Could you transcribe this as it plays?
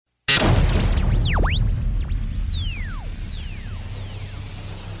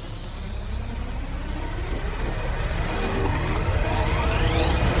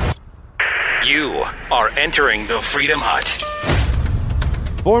are entering the Freedom Hut.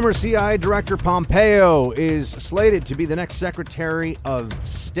 Former CIA Director Pompeo is slated to be the next Secretary of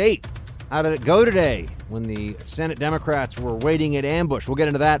State. How did it go today when the Senate Democrats were waiting in ambush? We'll get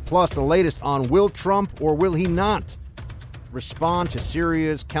into that, plus the latest on will Trump or will he not respond to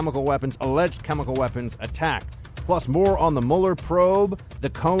Syria's alleged chemical weapons attack. Plus more on the Mueller probe, the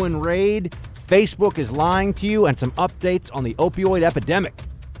Cohen raid, Facebook is lying to you, and some updates on the opioid epidemic.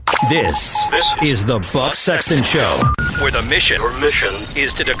 This is the Buck Sexton Show, where the mission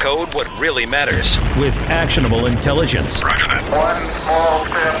is to decode what really matters with actionable intelligence. Roger that. One small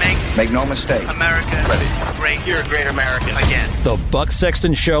step. Make no mistake. America. Ready. Great. You're a great American. Again. The Buck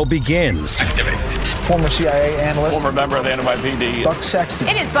Sexton Show begins. Activate. Former CIA analyst. Former member of the NYPD. Buck Sexton.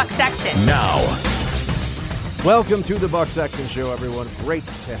 It is Buck Sexton. Now. Welcome to the Buck Sexton Show, everyone. Great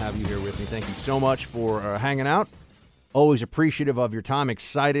to have you here with me. Thank you so much for hanging out. Always appreciative of your time.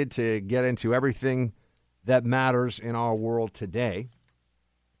 Excited to get into everything that matters in our world today.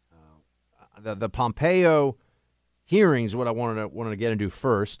 The Pompeo hearings, what I wanted to get into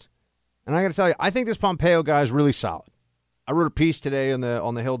first. And I got to tell you, I think this Pompeo guy is really solid. I wrote a piece today on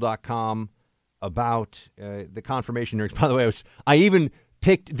the Hill.com about the confirmation hearings. By the way,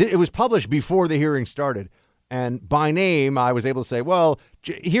 it was published before the hearing started. And by name, I was able to say, well,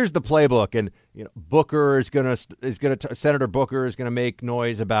 here's the playbook. And Booker Senator Booker is gonna make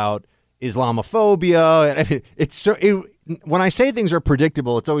noise about Islamophobia. And when I say things are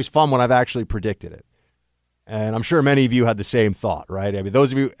predictable, it's always fun when I've actually predicted it. And I'm sure many of you had the same thought, right? I mean,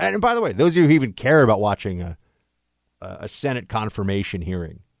 those of you, and by the way, those of you who even care about watching a Senate confirmation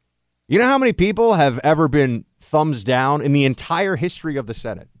hearing, you know how many people have ever been thumbs down in the entire history of the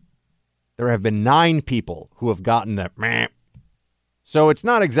Senate? There have been 9 people who have gotten that meh. So it's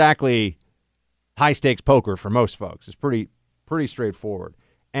not exactly high-stakes poker for most folks. It's pretty straightforward.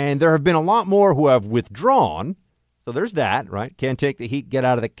 And there have been a lot more who have withdrawn. So there's that, right? Can't take the heat, get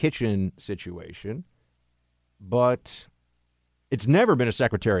out of the kitchen situation. But it's never been a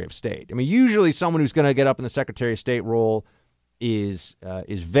Secretary of State. I mean, usually someone who's going to get up in the Secretary of State role is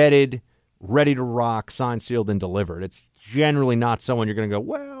vetted, ready to rock, signed, sealed, and delivered. It's generally not someone you're going to go,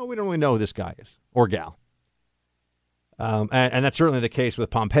 well, we don't really know who this guy is or gal. And that's certainly the case with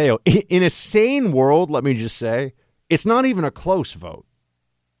Pompeo. In a sane world, let me just say, it's not even a close vote.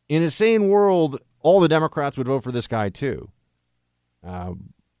 In a sane world, all the Democrats would vote for this guy, too. And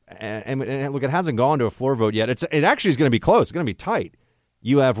look, it hasn't gone to a floor vote yet. It actually is going to be close. It's going to be tight.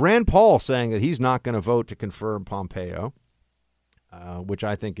 You have Rand Paul saying that he's not going to vote to confirm Pompeo, which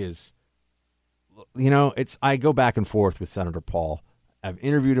I think is... I go back and forth with Senator Paul. I've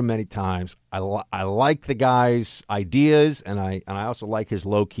interviewed him many times. I like the guy's ideas, and I also like his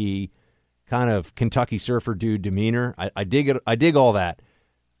low key kind of Kentucky surfer dude demeanor. I dig it. I dig all that.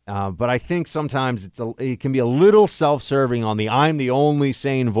 But I think sometimes it can be a little self-serving on the I'm the only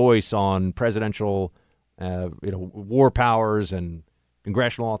sane voice on presidential, war powers and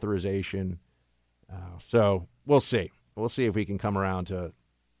congressional authorization. So we'll see. We'll see if we can come around to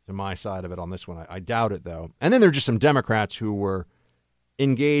my side of it on this one. I doubt it, though. And then there are just some Democrats who were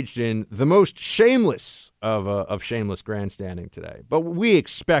engaged in the most shameless of shameless grandstanding today. But we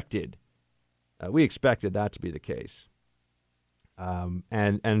expected that to be the case.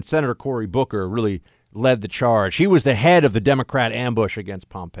 And Senator Cory Booker really led the charge. He was the head of the Democrat ambush against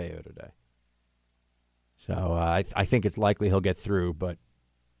Pompeo today. So I think it's likely he'll get through. But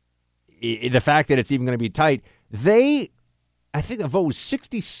the fact that it's even going to be tight, I think the vote was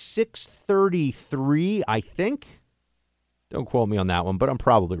 66-33, I think. Don't quote me on that one, but I'm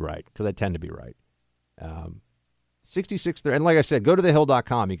probably right because I tend to be right. 66-30. And like I said, go to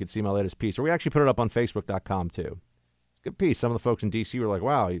thehill.com. You can see my latest piece. Or we actually put it up on facebook.com, too. Good piece. Some of the folks in D.C. were like,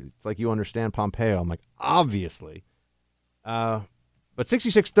 wow, it's like you understand Pompeo. I'm like, obviously. But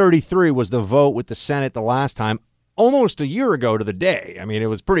 66-33 was the vote with the Senate the last time, almost a year ago to the day. I mean, it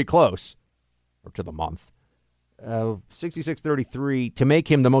was pretty close, or to the month. 66-33 to make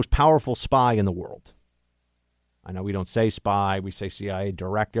him the most powerful spy in the world. I know we don't say spy, we say CIA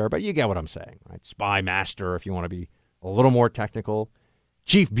director, but you get what I'm saying, right? Spy master, if you want to be a little more technical.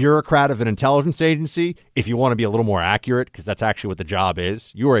 Chief bureaucrat of an intelligence agency, if you want to be a little more accurate, because that's actually what the job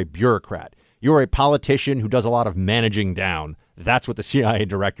is. You are a bureaucrat. You are a politician who does a lot of managing down. That's what the CIA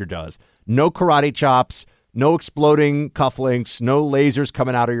director does. No karate chops, no exploding cufflinks, no lasers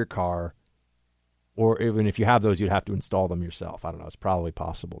coming out of your car. Or even if you have those, you'd have to install them yourself. I don't know. It's probably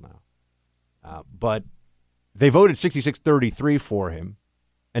possible now. But they voted 66-33 for him.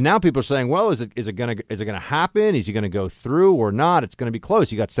 And now people are saying, well, is it going to happen? Is he going to go through or not? It's going to be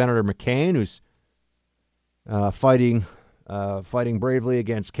close. You got Senator McCain, who's fighting fighting bravely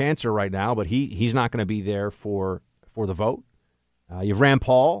against cancer right now, but he's not going to be there for the vote. You have Rand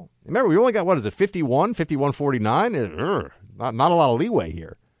Paul. Remember, we only got, 51-49? Not a lot of leeway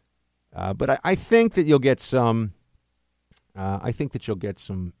here. But I think that you'll get some. I think that you'll get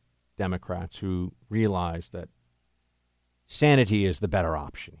some Democrats who realize that sanity is the better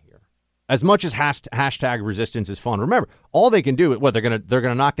option here. As much as hashtag resistance is fun, remember, all they can do is they're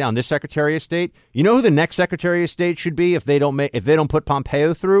gonna knock down this Secretary of State. You know who the next Secretary of State should be if they don't put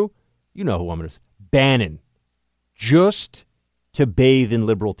Pompeo through? You know who I'm going to say. Bannon. Just to bathe in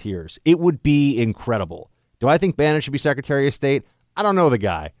liberal tears. It would be incredible. Do I think Bannon should be Secretary of State? I don't know the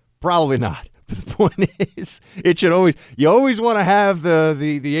guy. Probably not. But the point is, you always want to have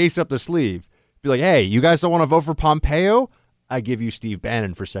the ace up the sleeve. Be like, hey, you guys don't want to vote for Pompeo? I give you Steve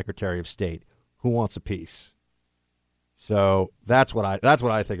Bannon for Secretary of State. Who wants a piece? So that's what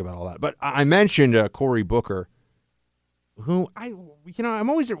I think about all that. But I mentioned Cory Booker, who I'm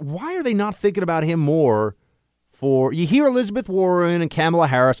always, why are they not thinking about him more? You hear Elizabeth Warren and Kamala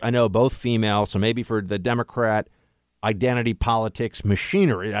Harris, I know both female, so maybe for the Democrat identity politics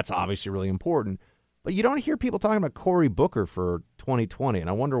machinery, that's obviously really important. But you don't hear people talking about Cory Booker for 2020, and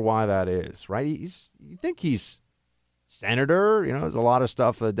I wonder why that is, right? You think he's senator, there's a lot of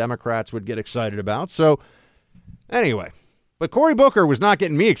stuff the Democrats would get excited about. So anyway, but Cory Booker was not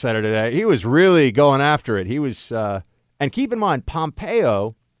getting me excited today. He was really going after it. He was, and keep in mind,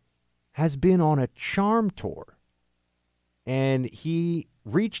 Pompeo has been on a charm tour. And he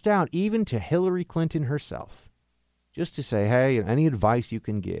reached out even to Hillary Clinton herself just to say, hey, any advice you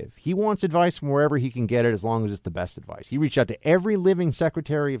can give. He wants advice from wherever he can get it as long as it's the best advice. He reached out to every living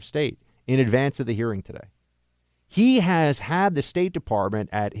Secretary of State in advance of the hearing today. He has had the State Department,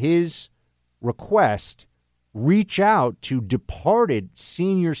 at his request, reach out to departed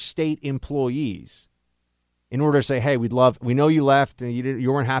senior state employees in order to say, hey, we know you left and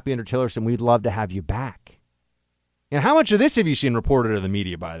you weren't happy under Tillerson. We'd love to have you back. And how much of this have you seen reported in the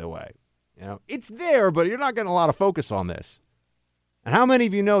media, by the way? It's there, but you're not getting a lot of focus on this. And how many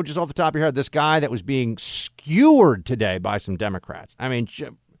of you know, just off the top of your head, this guy that was being skewered today by some Democrats? I mean,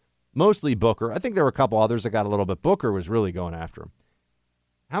 mostly Booker. I think there were a couple others that got a little bit. Booker was really going after him.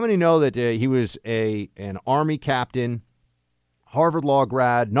 How many know that he was an Army captain, Harvard Law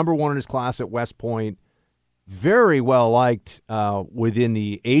grad, number one in his class at West Point, very well liked within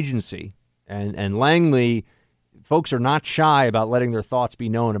the agency, and Langley. Folks are not shy about letting their thoughts be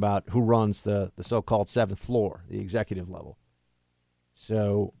known about who runs the so-called seventh floor, the executive level.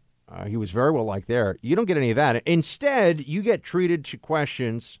 So he was very well liked there. You don't get any of that. Instead, you get treated to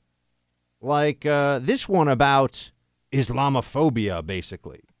questions like this one about Islamophobia,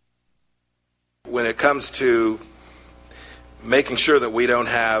 basically. When it comes to making sure that we don't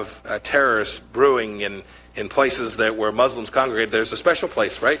have terrorists brewing in places where Muslims congregate, there's a special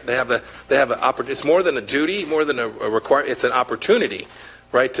place, right? They have it's more than a duty, more than a requirement. It's an opportunity,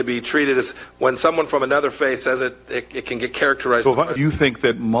 right, to be treated as, when someone from another faith says it can get characterized. So do you think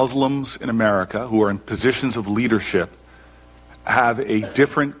that Muslims in America who are in positions of leadership have a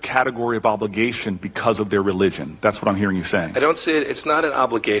different category of obligation because of their religion? That's what I'm hearing you saying. I don't see it. It's not an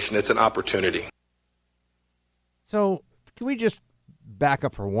obligation. It's an opportunity. So can we just back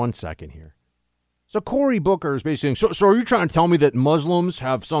up for 1 second here? So Cory Booker is basically saying, so are you trying to tell me that Muslims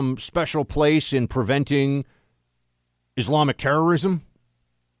have some special place in preventing Islamic terrorism?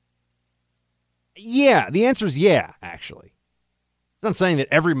 Yeah, the answer is yeah, actually. It's not saying that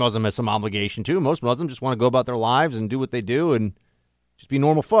every Muslim has some obligation to. Most Muslims just want to go about their lives and do what they do and just be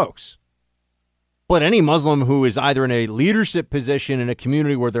normal folks. But any Muslim who is either in a leadership position in a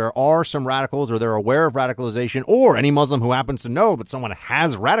community where there are some radicals or they're aware of radicalization, or any Muslim who happens to know that someone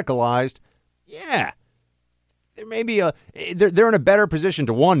has radicalized, yeah, there may be they're in a better position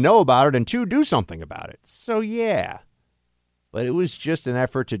to, one, know about it, and two, do something about it. So, yeah. But it was just an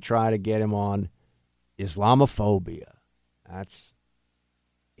effort to try to get him on Islamophobia.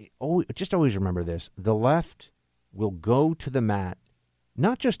 Just always remember this. The left will go to the mat,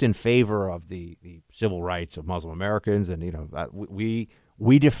 not just in favor of the civil rights of Muslim Americans, and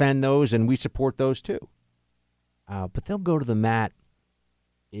we defend those and we support those too. But they'll go to the mat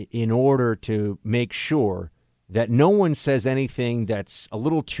in order to make sure that no one says anything that's a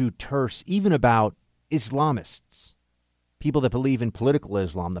little too terse, even about Islamists, people that believe in political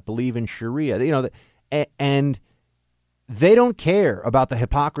Islam, that believe in Sharia, and they don't care about the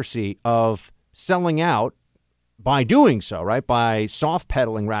hypocrisy of selling out by doing so, right? By soft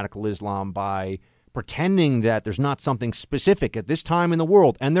peddling radical Islam, by pretending that there's not something specific at this time in the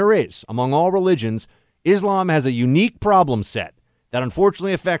world. And there is. Among all religions, Islam has a unique problem set that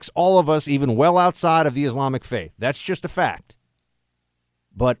unfortunately affects all of us, even well outside of the Islamic faith. That's just a fact.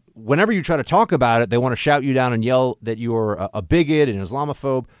 But whenever you try to talk about it, they want to shout you down and yell that you're a bigot and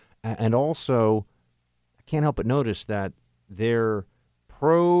Islamophobe. And also, I can't help but notice that they're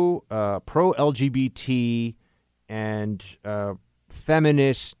pro-LGBT and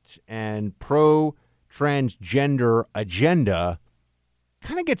feminist and pro-transgender agenda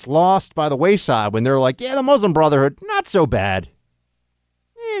kind of gets lost by the wayside when they're like, yeah, the Muslim Brotherhood, not so bad.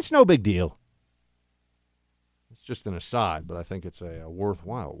 It's no big deal. It's just an aside, but I think it's a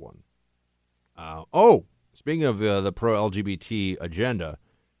worthwhile one. Speaking of the pro-LGBT agenda,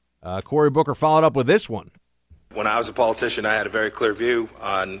 Cory Booker followed up with this one. When I was a politician, I had a very clear view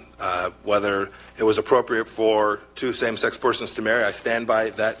on whether it was appropriate for two same-sex persons to marry. I stand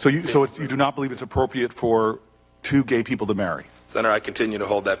by that. So you do not believe it's appropriate for two gay people to marry? Senator, I continue to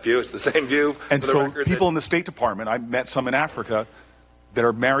hold that view. It's the same view. And so people in the State Department, I met some in Africa that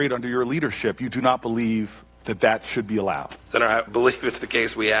are married under your leadership. You do not believe that should be allowed? Senator, I believe it's the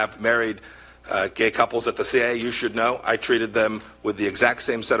case. We have married gay couples at the CIA. You should know. I treated them with the exact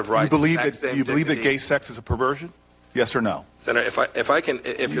same set of rights. Do you believe that gay sex is a perversion? Yes or no? Senator, if I can...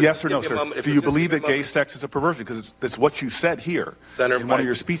 Yes or no, sir? Do you believe that gay sex is a perversion? Because it's what you said here in one of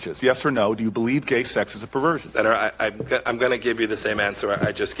your speeches. Yes or no? Do you believe gay sex is a perversion? Senator, I'm going to give you the same answer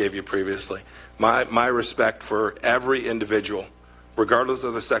I just gave you previously. My respect for every individual, regardless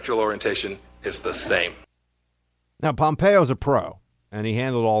of their sexual orientation, is the same. Now, Pompeo's a pro, and he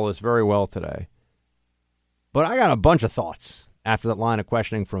handled all this very well today. But I got a bunch of thoughts after that line of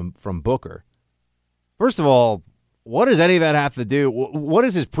questioning from Booker. First of all, what does any of that have to do? What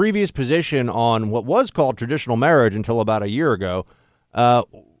is his previous position on what was called traditional marriage until about a year ago?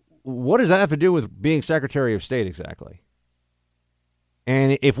 What does that have to do with being Secretary of State exactly?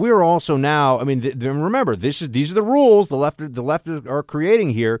 And if we are also now, I mean, remember, these are the rules the left are creating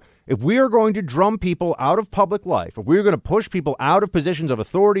here. If we are going to drum people out of public life, if we're going to push people out of positions of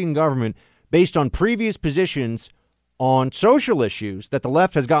authority in government based on previous positions on social issues that the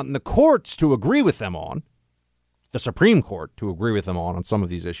left has gotten the courts to agree with them on, the Supreme Court to agree with them on some of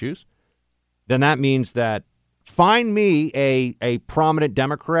these issues, then that means that find me a prominent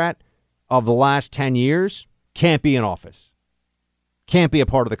Democrat of the last 10 years, can't be in office, can't be a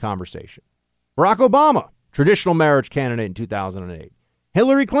part of the conversation. Barack Obama, traditional marriage candidate in 2008.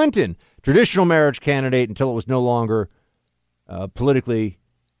 Hillary Clinton, traditional marriage candidate until it was no longer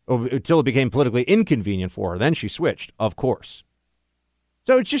until it became politically inconvenient for her. Then she switched, of course.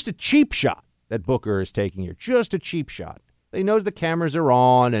 So it's just a cheap shot that Booker is taking here, just a cheap shot. He knows the cameras are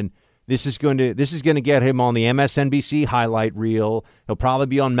on, and this is going to get him on the MSNBC highlight reel. He'll probably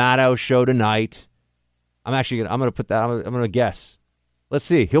be on Maddow's show tonight. I'm going to guess. Let's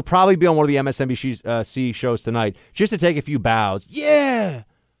see. He'll probably be on one of the MSNBC shows tonight just to take a few bows. Yeah,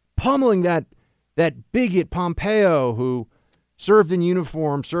 pummeling that bigot Pompeo who served in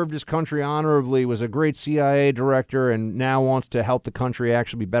uniform, served his country honorably, was a great CIA director, and now wants to help the country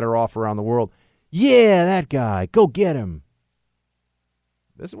actually be better off around the world. Yeah, that guy. Go get him.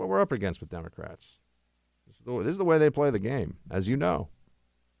 This is what we're up against with Democrats. This is the way they play the game, as you know.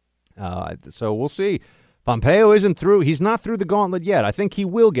 So we'll see. Pompeo isn't through. He's not through the gauntlet yet. I think he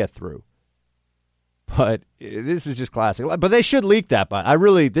will get through. But this is just classic. But they should leak that. But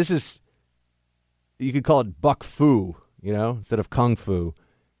you could call it Buck Fu, instead of Kung Fu.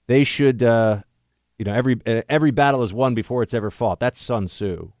 They should, every battle is won before it's ever fought. That's Sun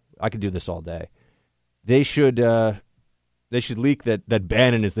Tzu. I could do this all day. They should leak that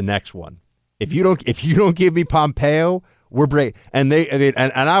Bannon is the next one. If you don't give me Pompeo, we're break. And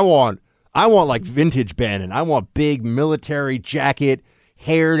I want like vintage Bannon. I want big military jacket,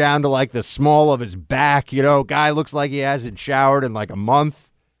 hair down to like the small of his back. Guy looks like he hasn't showered in like a month.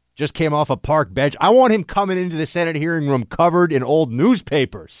 Just came off a park bench. I want him coming into the Senate hearing room covered in old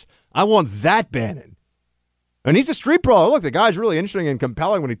newspapers. I want that Bannon. And he's a street brawler. Look, the guy's really interesting and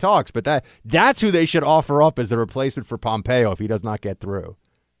compelling when he talks, but that's who they should offer up as the replacement for Pompeo if he does not get through.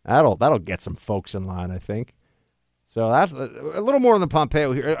 That'll get some folks in line, I think. So that's a little more on the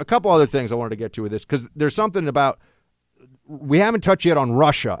Pompeo here. A couple other things I wanted to get to with this, because there's something about, we haven't touched yet on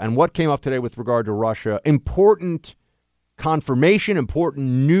Russia and what came up today with regard to Russia. Important confirmation, important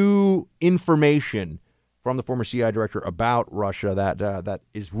new information from the former CIA director about Russia that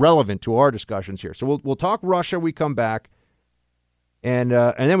is relevant to our discussions here. So we'll talk Russia. We come back, and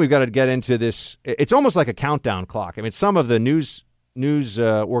then we've got to get into this. It's almost like a countdown clock. I mean, some of the news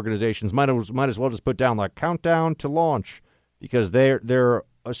organizations might as well just put down like countdown to launch, because they're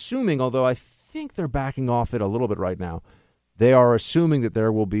assuming, although I think they're backing off it a little bit right now, they are assuming that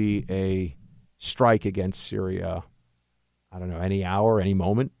there will be a strike against Syria I don't know, any hour, any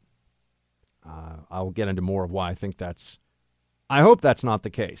moment. I'll get into more of why I think that's. I hope that's not the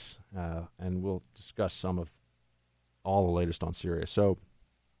case, and we'll discuss some of all the latest on Syria. So,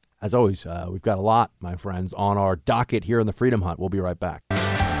 as always, we've got a lot, my friends, on our docket here in the Freedom Hunt. We'll be right back.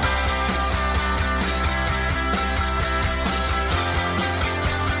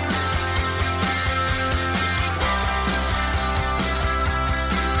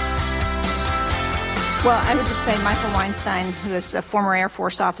 Well, I would just say Michael Weinstein, who is a former Air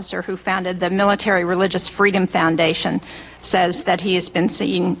Force officer who founded the Military Religious Freedom Foundation, says that he has been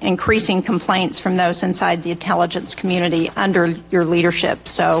seeing increasing complaints from those inside the intelligence community under your leadership.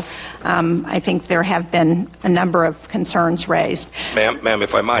 So I think there have been a number of concerns raised. Ma'am,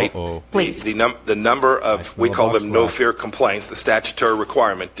 if I might, please. The number of, we call them no-fear complaints, the statutory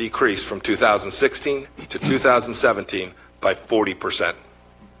requirement, decreased from 2016 to 2017 by 40%.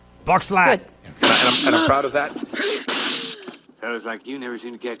 Buckslap. Good. And I'm proud of that. Fellas like you never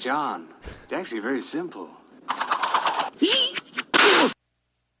seem to catch on. It's actually very simple.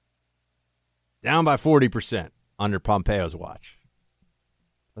 Down by 40% under Pompeo's watch.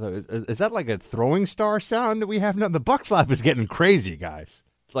 Is that like a throwing star sound that we have now? The Buckslap is getting crazy, guys.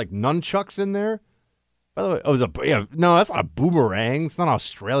 It's like nunchucks in there. By the way, no, that's not a boomerang. It's not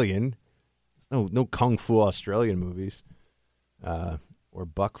Australian. There's no kung fu Australian movies. Or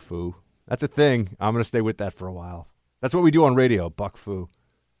buck fu. That's a thing. I'm going to stay with that for a while. That's what we do on radio, buck fu.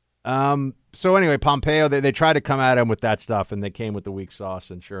 So anyway, Pompeo, they tried to come at him with that stuff, and they came with the weak sauce,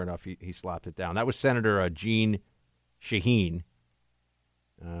 and sure enough, he slapped it down. That was Senator Jeanne Shaheen.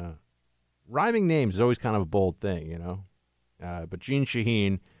 Rhyming names is always kind of a bold thing, you know. But Jeanne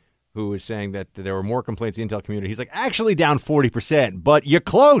Shaheen, who was saying that there were more complaints in the intel community, he's like, actually down 40%, but you're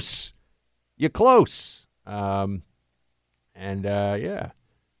close. You're close. Yeah,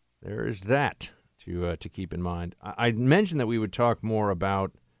 there is that to keep in mind. I mentioned that we would talk more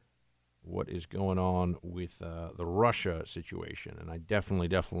about what is going on with the Russia situation, and I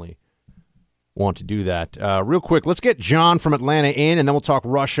definitely want to do that. Real quick, let's get John from Atlanta in, and then we'll talk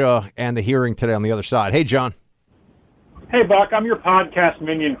Russia and the hearing today on the other side. Hey, John. Hey, Buck, I'm your podcast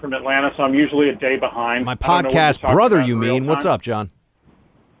minion from Atlanta, so I'm usually a day behind. My podcast brother, you mean? What's up, John?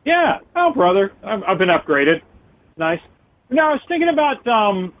 Yeah. Oh, brother. I've been upgraded. Nice. No, I was thinking about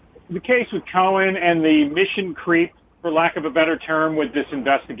the case with Cohen and the mission creep, for lack of a better term, with this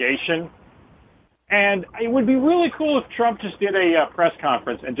investigation. And it would be really cool if Trump just did a press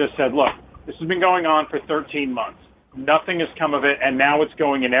conference and just said, look, this has been going on for 13 months. Nothing has come of it, and now it's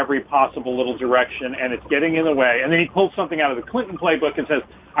going in every possible little direction, and it's getting in the way. And then he pulls something out of the Clinton playbook and says,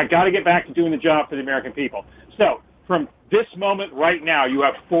 I got to get back to doing the job for the American people. So from this moment right now, you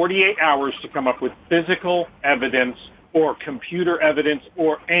have 48 hours to come up with physical evidence or computer evidence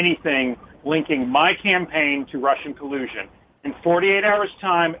or anything linking my campaign to Russian collusion. In 48 hours'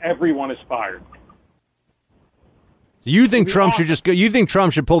 time, everyone is fired. So you think Trump should just go? You think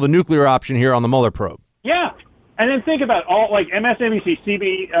Trump should pull the nuclear option here on the Mueller probe? Yeah, and then think about all like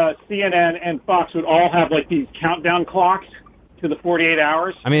MSNBC, CNN, and Fox would all have like these countdown clocks to the 48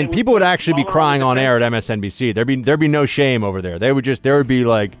 hours. I mean, people would actually be crying on air at MSNBC. There'd be no shame over there. There would be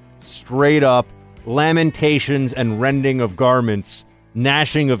like straight up lamentations and rending of garments,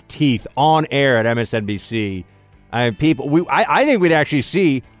 gnashing of teeth on air at MSNBC. I mean, I think we'd actually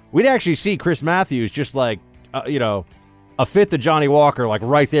see Chris Matthews just like a fifth of Johnny Walker, like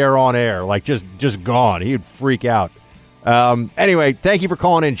right there on air, like just gone. He'd freak out. Anyway, thank you for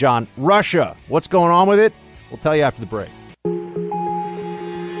calling in, John. Russia, what's going on with it? We'll tell you after the break.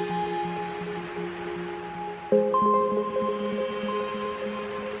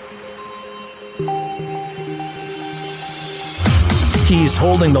 He's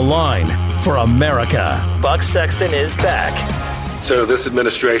holding the line for America. Buck Sexton is back. So this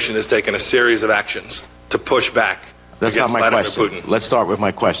administration has taken a series of actions to push back That's not against my Vladimir question. Putin. Let's start with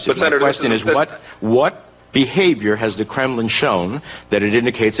my question. But, Senator, my question is what behavior has the Kremlin shown that it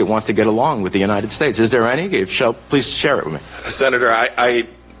indicates it wants to get along with the United States? Is there any? If so, please share it with me. Senator, I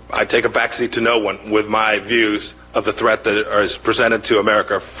take a backseat to no one with my views of the threat that is presented to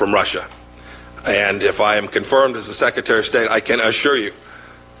America from Russia. And if I am confirmed as the Secretary of State, I can assure you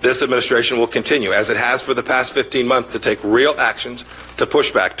this administration will continue, as it has for the past 15 months, to take real actions to push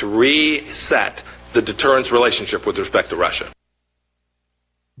back, to reset the deterrence relationship with respect to Russia.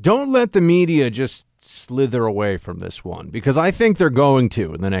 Don't let the media just slither away from this one, because I think they're going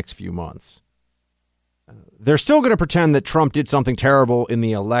to in the next few months. They're still going to pretend that Trump did something terrible in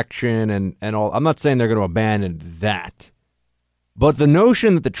the election and all. I'm not saying they're going to abandon that. But the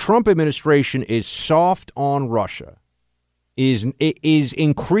notion that the Trump administration is soft on Russia is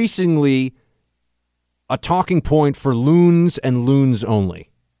increasingly a talking point for loons and loons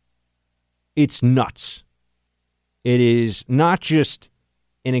only. It's nuts. It is not just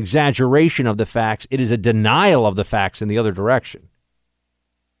an exaggeration of the facts. It is a denial of the facts in the other direction.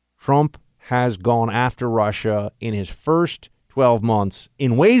 Trump has gone after Russia in his first 12 months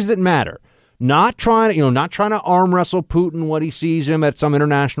in ways that matter. Not trying to arm wrestle Putin when he sees him at some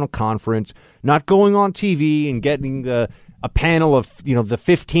international conference, not going on TV and getting a panel of, the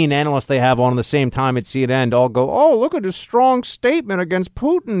 15 analysts they have on the same time at CNN to all go, oh, look at his strong statement against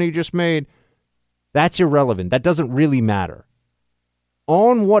Putin he just made. That's irrelevant. That doesn't really matter.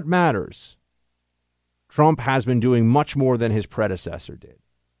 On what matters, Trump has been doing much more than his predecessor did.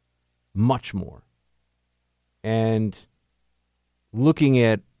 Much more. And looking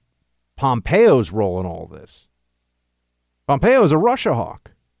at Pompeo's role in all this. Pompeo is a Russia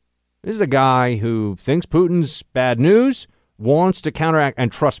hawk. This is a guy who thinks Putin's bad news, wants to counteract,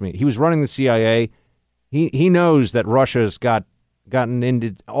 and trust me, he was running the CIA. He knows that Russia's gotten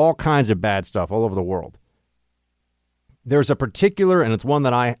into all kinds of bad stuff all over the world. There's a particular, and it's one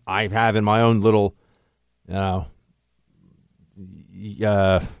that I have in my own little,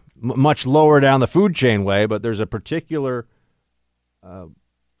 much lower down the food chain way, but there's a particular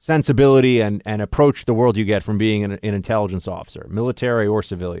sensibility and approach to the world you get from being an intelligence officer, military or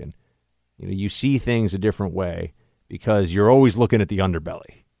civilian. You see things a different way because you're always looking at the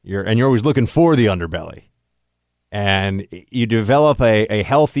underbelly. You're always looking for the underbelly. And you develop a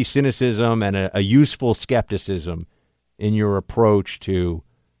healthy cynicism and a useful skepticism in your approach to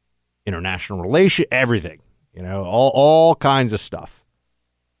international relations, everything, all kinds of stuff.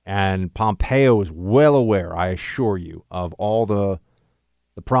 And Pompeo is well aware, I assure you, of all the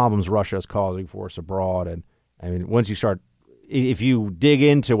problems Russia is causing for us abroad. And I mean, once you start, if you dig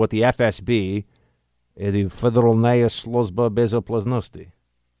into what the FSB, the Federalnaya Sluzba Bezoplaznosti,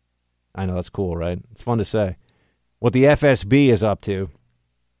 I know that's cool, right? It's fun to say. What the FSB is up to,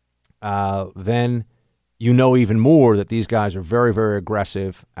 then you know even more that these guys are very, very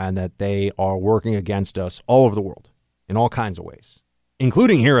aggressive and that they are working against us all over the world in all kinds of ways,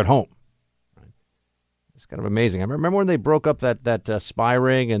 including here at home. It's kind of amazing. I remember when they broke up that spy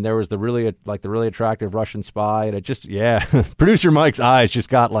ring and there was the really attractive Russian spy, and it just, producer Mike's eyes just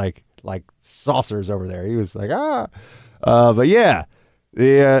got like saucers over there. He was like, but yeah.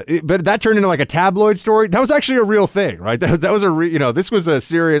 But that turned into like a tabloid story. That was actually a real thing, right? That was this was a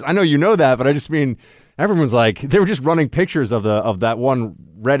serious. I know you know that, but I just mean everyone's like they were just running pictures of that one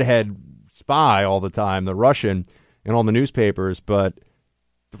redhead spy all the time, the Russian, in all the newspapers. But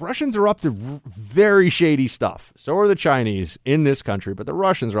the Russians are up to very shady stuff. So are the Chinese in this country, but the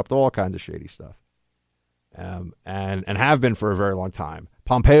Russians are up to all kinds of shady stuff, and have been for a very long time.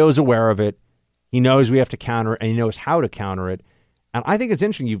 Pompeo is aware of it. He knows we have to counter it, and he knows how to counter it. And I think it's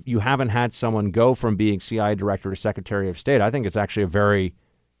interesting you haven't had someone go from being CIA director to Secretary of State. I think it's actually a very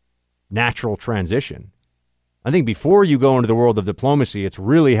natural transition. I think before you go into the world of diplomacy, it's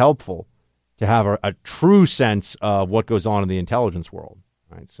really helpful to have a true sense of what goes on in the intelligence world.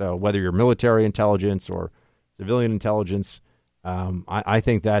 Right? So whether you're military intelligence or civilian intelligence, I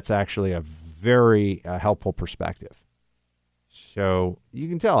think that's actually a very helpful perspective. So you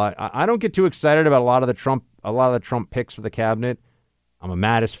can tell I don't get too excited about a lot of the Trump picks for the cabinet. I'm a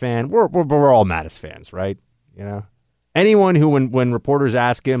Mattis fan. We're all Mattis fans, right? Anyone who, when reporters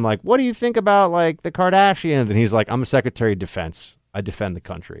ask him, like, what do you think about, like, the Kardashians? And he's like, I'm a Secretary of Defense. I defend the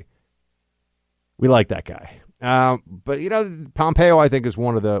country. We like that guy. But, Pompeo, I think, is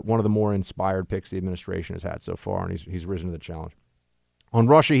one of the more inspired picks the administration has had so far, and he's risen to the challenge. On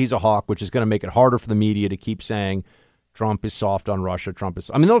Russia, he's a hawk, which is going to make it harder for the media to keep saying Trump is soft on Russia.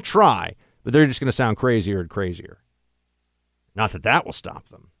 They'll try, but they're just going to sound crazier and crazier. Not that will stop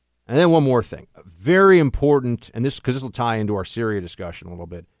them. And then one more thing, very important, and this will tie into our Syria discussion a little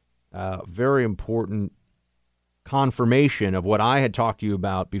bit. Very important confirmation of what I had talked to you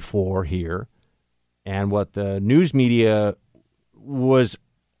about before here, and what the news media was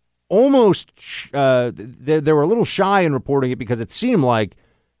almost they were a little shy in reporting it because it seemed like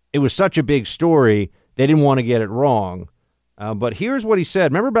it was such a big story they didn't want to get it wrong. But here's what he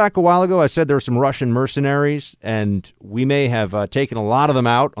said. Remember back a while ago I said there were some Russian mercenaries and we may have taken a lot of them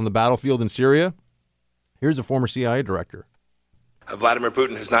out on the battlefield in Syria? Here's a former CIA director. Vladimir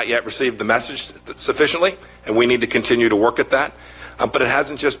Putin has not yet received the message sufficiently, and we need to continue to work at that. But it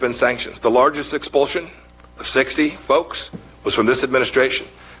hasn't just been sanctions. The largest expulsion of 60 folks was from this administration.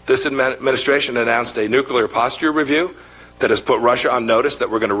 This administration announced a nuclear posture review that has put Russia on notice that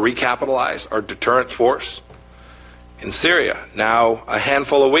we're going to recapitalize our deterrent force. In Syria, now a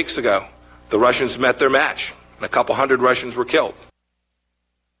handful of weeks ago, the Russians met their match, and a couple hundred Russians were killed.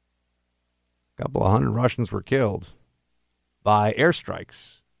 A couple of hundred Russians were killed by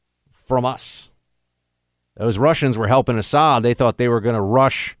airstrikes from us. Those Russians were helping Assad. They thought they were going to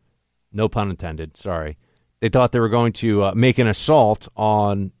rush, no pun intended, sorry. They thought they were going to make an assault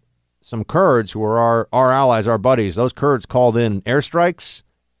on some Kurds who were our allies, our buddies. Those Kurds called in airstrikes.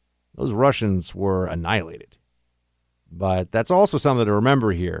 Those Russians were annihilated. But that's also something to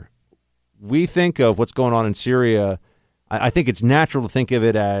remember here. We think of what's going on in Syria. I think it's natural to think of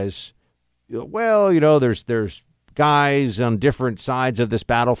it as, well, there's guys on different sides of this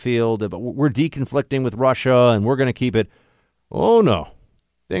battlefield, but we're deconflicting with Russia and we're going to keep it. Oh, no.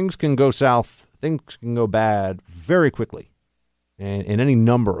 Things can go south. Things can go bad very quickly and in any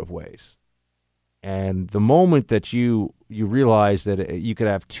number of ways. And the moment that you realize that you could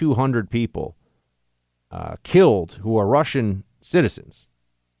have 200 people killed who are Russian citizens,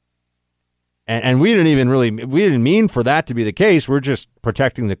 and we didn't mean for that to be the case. We're just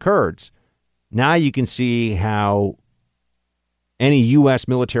protecting the Kurds. Now you can see how any U.S.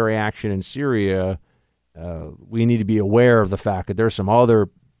 military action in Syria, we need to be aware of the fact that there's some other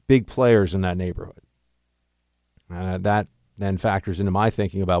big players in that neighborhood. That then factors into my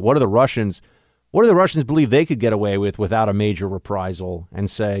thinking about what do the Russians believe they could get away with without a major reprisal and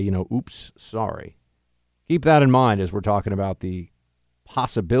say, oops, sorry. Keep that in mind as we're talking about the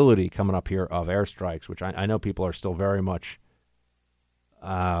possibility coming up here of airstrikes, which I know people are still very much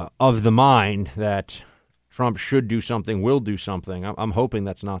of the mind that Trump should do something, will do something. I'm hoping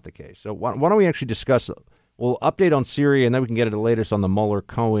that's not the case. So why don't we actually discuss, we'll update on Syria, and then we can get into the latest on the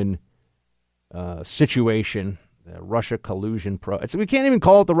Mueller-Cohen situation, the Russia collusion probe. We can't even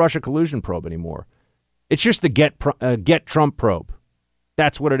call it the Russia collusion probe anymore. It's just the Get Trump probe.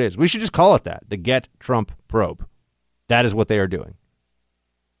 That's what it is. We should just call it that, the Get Trump probe. That is what they are doing.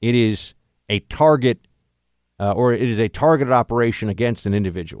 It is a target, or it is a targeted operation against an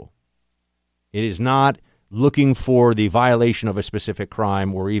individual. It is not looking for the violation of a specific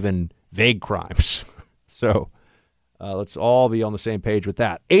crime or even vague crimes. So let's all be on the same page with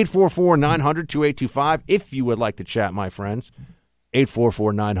that. 844-900-2825 if you would like to chat, my friends.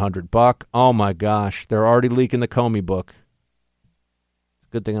 844-900-BUCK. Oh, my gosh. They're already leaking the Comey book. It's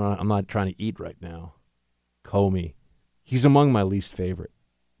a good thing I'm not trying to eat right now. Comey. He's among my least favorite.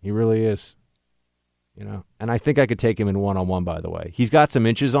 He really is. And I think I could take him in one-on-one, by the way. He's got some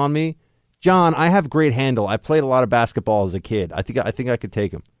inches on me. John, I have great handle. I played a lot of basketball as a kid. I think I could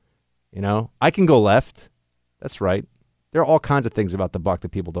take him. I can go left. That's right. There are all kinds of things about the Buck that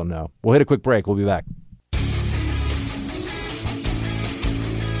people don't know. We'll hit a quick break. We'll be back.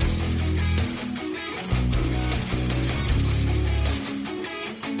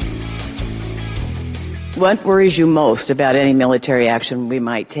 What worries you most about any military action we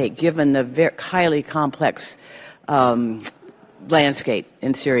might take, given the very highly complex landscape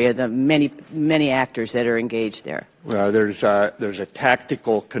in Syria, the many actors that are engaged there? Well, there's a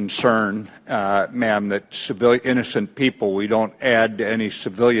tactical concern, ma'am, that innocent people, we don't add to any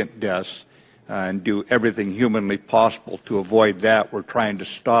civilian deaths and do everything humanly possible to avoid that. We're trying to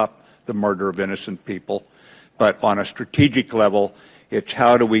stop the murder of innocent people. But on a strategic level, it's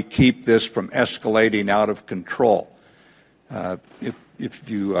how do we keep this from escalating out of control, if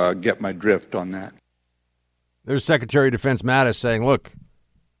you get my drift on that. There's Secretary of Defense Mattis saying, look,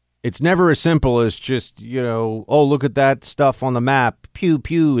 it's never as simple as just, oh, look at that stuff on the map. Pew,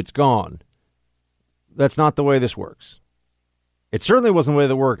 pew, it's gone. That's not the way this works. It certainly wasn't the way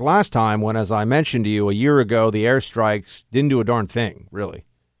that worked last time when, as I mentioned to you a year ago, the airstrikes didn't do a darn thing, really.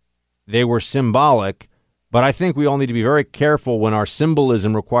 They were symbolic, but I think we all need to be very careful when our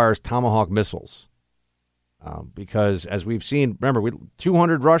symbolism requires Tomahawk missiles. Because as we've seen, remember,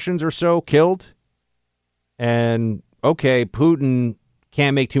 200 Russians or so killed. And, okay, Putin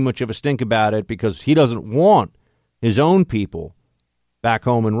can't make too much of a stink about it because he doesn't want his own people back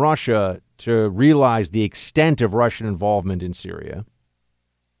home in Russia to realize the extent of Russian involvement in Syria.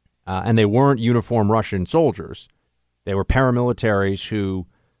 And they weren't uniformed Russian soldiers. They were paramilitaries who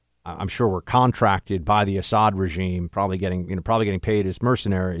I'm sure were contracted by the Assad regime, probably getting paid as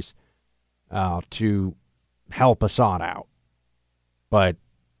mercenaries to help Assad out. But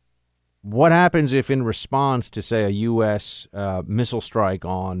what happens if in response to, say, a U.S. Missile strike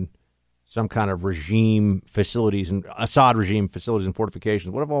on some kind of regime facilities and Assad regime facilities and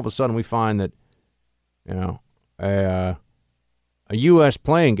fortifications, what if all of a sudden we find that, a U.S.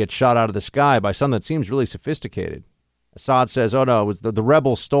 plane gets shot out of the sky by something that seems really sophisticated? Assad says, oh, no, it was the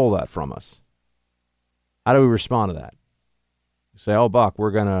rebels stole that from us. How do we respond to that? Say, oh, Buck, we're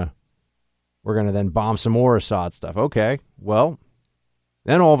gonna then bomb some more Assad stuff. Okay, well,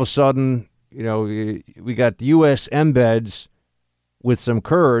 then all of a sudden, we got U.S. embeds with some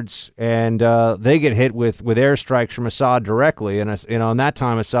Kurds, and they get hit with airstrikes from Assad directly. And in that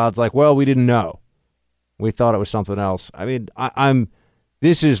time, Assad's like, "Well, we didn't know. We thought it was something else." I mean, I'm.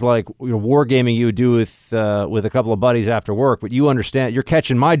 This is like wargaming you would do with a couple of buddies after work, but you understand. You're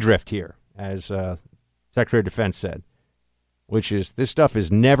catching my drift here, as Secretary of Defense said, which is this stuff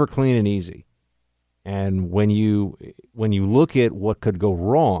is never clean and easy. And when you look at what could go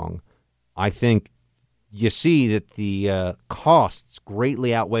wrong, I think you see that the costs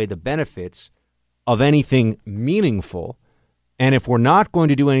greatly outweigh the benefits of anything meaningful. And if we're not going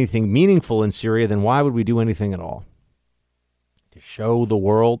to do anything meaningful in Syria, then why would we do anything at all? To show the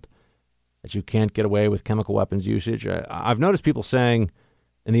world that you can't get away with chemical weapons usage. I've noticed people saying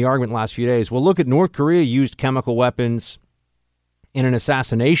in the argument the last few days, well, look at North Korea used chemical weapons in an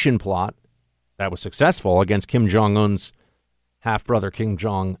assassination plot that was successful against Kim Jong-un's half-brother, Kim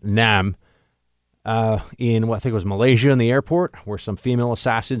Jong-nam, in what I think was Malaysia in the airport, where some female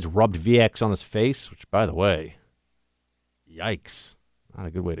assassins rubbed VX on his face, which, by the way, yikes, not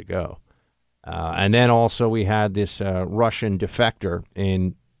a good way to go. And then also we had this Russian defector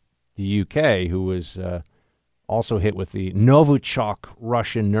in the UK who was also hit with the Novichok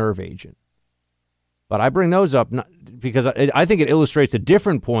Russian nerve agent. But I bring those up because I think it illustrates a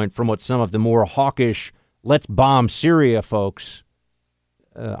different point from what some of the more hawkish, let's bomb Syria folks.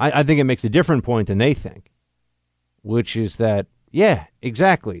 I think it makes a different point than they think, which is that, yeah,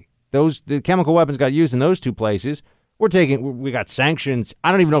 exactly. The chemical weapons got used in those two places. We got sanctions.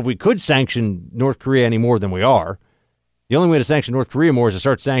 I don't even know if we could sanction North Korea any more than we are. The only way to sanction North Korea more is to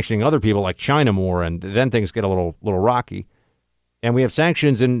start sanctioning other people like China more, and then things get a little rocky. And we have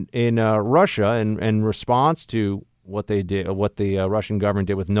sanctions in Russia in response to what they did, what the Russian government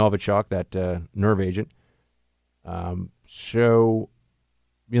did with Novichok, that nerve agent. So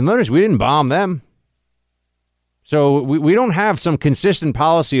you'll notice we didn't bomb them. So we don't have some consistent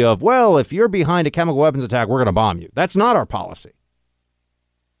policy of, well, if you're behind a chemical weapons attack, we're going to bomb you. That's not our policy.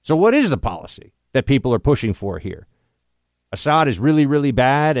 So what is the policy that people are pushing for here? Assad is really, really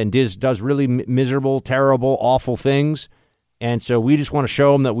bad and does really miserable, terrible, awful things. And so we just want to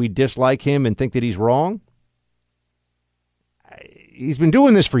show him that we dislike him and think that he's wrong. He's been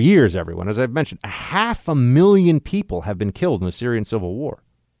doing this for years, everyone. As I've mentioned, 500,000 people have been killed in the Syrian civil war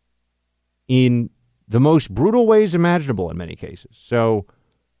in the most brutal ways imaginable in many cases. So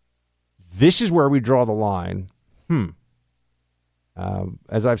this is where we draw the line.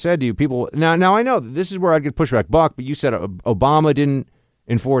 As I've said to you, people now I know that this is where I'd get pushback. Buck, but you said Obama didn't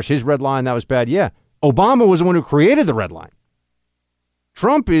enforce his red line. That was bad. Yeah, Obama was the one who created the red line.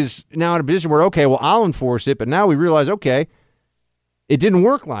 Trump is now in a position where, okay, well, I'll enforce it, but now we realize, okay, it didn't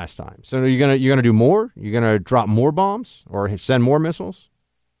work last time. So you're gonna do more? You're gonna drop more bombs or send more missiles?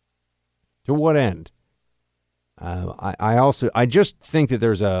 To what end? I just think that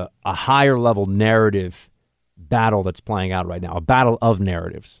there's a higher level narrative battle that's playing out right now, a battle of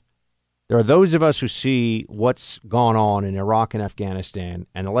narratives. There are those of us who see what's gone on in Iraq and Afghanistan,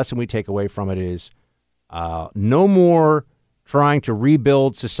 and the lesson we take away from it is no more trying to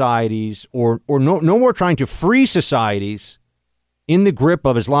rebuild societies or no more trying to free societies in the grip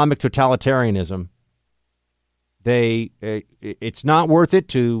of Islamic totalitarianism. It's not worth it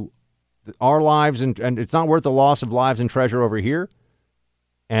to our lives, and it's not worth the loss of lives and treasure over here.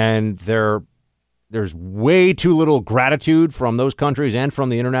 And there's way too little gratitude from those countries and from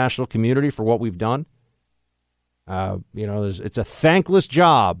the international community for what we've done. It's a thankless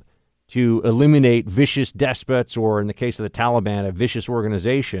job to eliminate vicious despots, or in the case of the Taliban, a vicious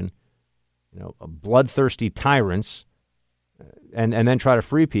organization, bloodthirsty tyrants, and then try to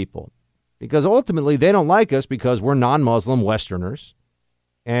free people. Because ultimately they don't like us because we're non-Muslim Westerners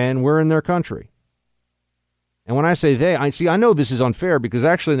and we're in their country. And when I say I know this is unfair because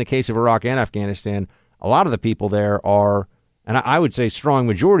actually in the case of Iraq and Afghanistan, a lot of the people there are, and I would say strong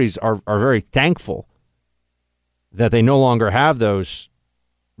majorities are very thankful that they no longer have those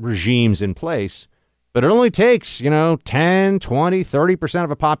regimes in place. But it only takes, 10, 20, 30%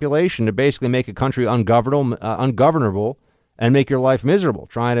 of a population to basically make a country ungovernable and make your life miserable,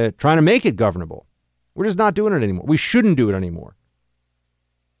 trying to make it governable. We're just not doing it anymore. We shouldn't do it anymore.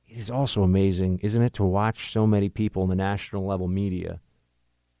 It is also amazing, isn't it, to watch so many people in the national level media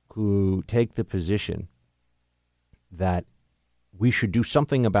who take the position that we should do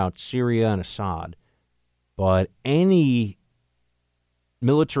something about Syria and Assad, but any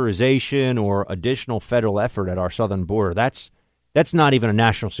militarization or additional federal effort at our southern border, that's not even a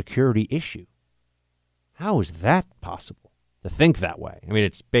national security issue. How is that possible to think that way? I mean,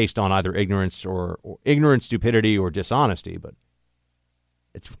 it's based on either ignorance or ignorance, stupidity, or dishonesty, but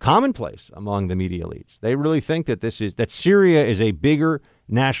It's commonplace among the media elites. They really think that that Syria is a bigger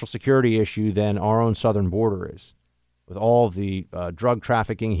national security issue than our own southern border is, with all of the drug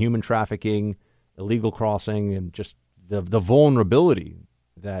trafficking, human trafficking, illegal crossing, and just the vulnerability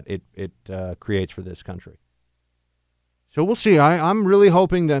that it creates for this country. So we'll see. I'm really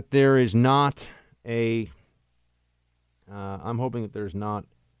hoping that there is not I'm hoping that there's not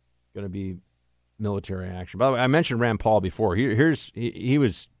going to be military action. By the way, I mentioned Rand Paul before. He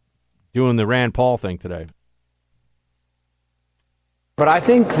was doing the Rand Paul thing today. But I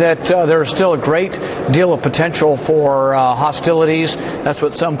think that there's still a great deal of potential for hostilities. That's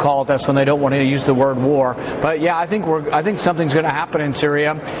what some call it. That's when they don't want to use the word war. But yeah, I think something's going to happen in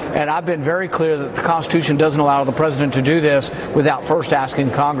Syria, and I've been very clear that the Constitution doesn't allow the president to do this without first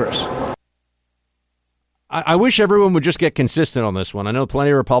asking Congress. I wish everyone would just get consistent on this one. I know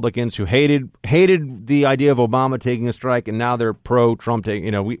plenty of Republicans who hated the idea of Obama taking a strike, and now they're pro-Trump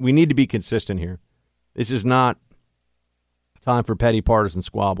taking. We need to be consistent here. This is not time for petty partisan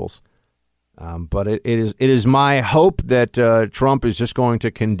squabbles. But it is my hope that Trump is just going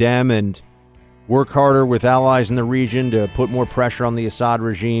to condemn and work harder with allies in the region to put more pressure on the Assad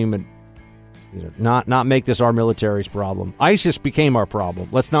regime and not make this our military's problem. ISIS became our problem.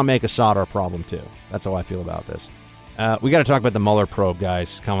 Let's not make Assad our problem, too. That's how I feel about this. We got to talk about the Mueller probe,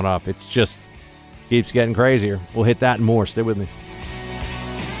 guys, coming up. It's just keeps getting crazier. We'll hit that and more. Stay with me.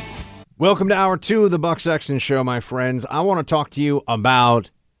 Welcome to Hour 2 of the Buck Sexton Show, my friends. I want to talk to you about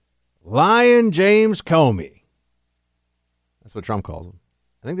Lion James Comey. That's what Trump calls him.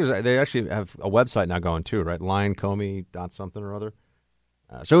 I think they actually have a website now going, too, right? LionComey something or other.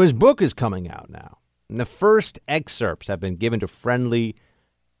 So his book is coming out now. And the first excerpts have been given to friendly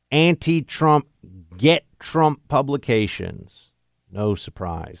anti-Trump, get Trump publications. No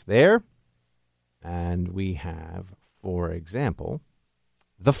surprise there. And we have, for example,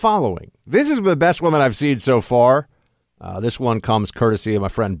 the following. This is the best one that I've seen so far. This one comes courtesy of my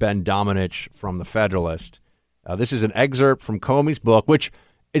friend Ben Domenech from The Federalist. This is an excerpt from Comey's book, which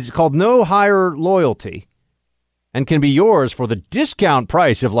is called No Higher Loyalty, and can be yours for the discount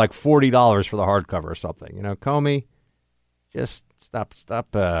price of like $40 for the hardcover or something. Comey, just stop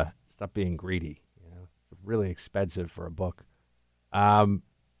being greedy. It's really expensive for a book. I'm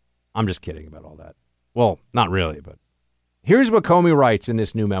just kidding about all that. Well, not really, but here's what Comey writes in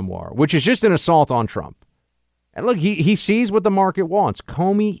this new memoir, which is just an assault on Trump. And look, he sees what the market wants.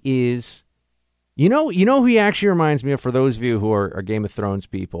 Comey is, who he actually reminds me of, for those of you who are Game of Thrones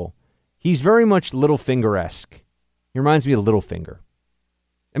people. He's very much Littlefinger-esque. He reminds me of Littlefinger.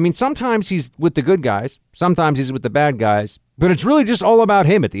 I mean, sometimes he's with the good guys, sometimes he's with the bad guys, but it's really just all about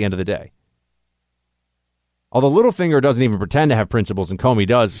him at the end of the day. Although Littlefinger doesn't even pretend to have principles, and Comey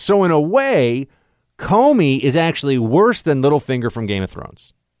does. So in a way, Comey is actually worse than Littlefinger from Game of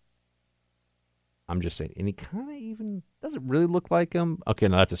Thrones. I'm just saying. And he kind of even doesn't really look like him. Okay,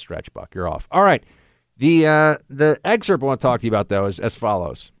 no, that's a stretch, Buck. You're off. All right. The excerpt I want to talk to you about, though, is as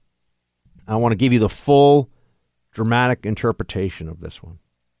follows. I want to give you the full dramatic interpretation of this one.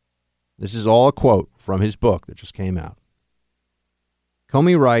 This is all a quote from his book that just came out.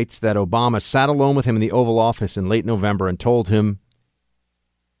 Comey writes that Obama sat alone with him in the Oval Office in late November and told him,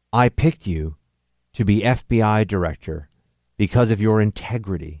 "I picked you to be FBI director because of your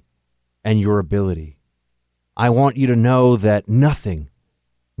integrity and your ability. I want you to know that nothing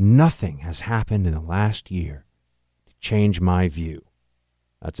has happened in the last year to change my view."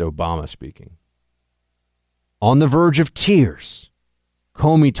 That's Obama speaking. On the verge of tears,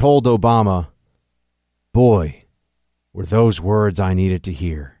 Comey told Obama, "Boy, were those words I needed to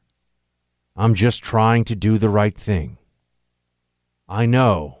hear. I'm just trying to do the right thing." "I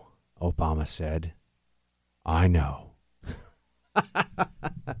know," Obama said. "I know."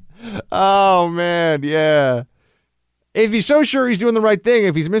 Oh, man, yeah. If he's so sure he's doing the right thing,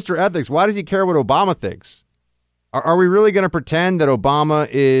 if he's Mr. Ethics, why does he care what Obama thinks? Are we really going to pretend that Obama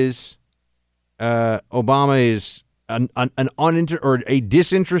is a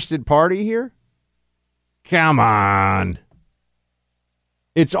disinterested party here? Come on.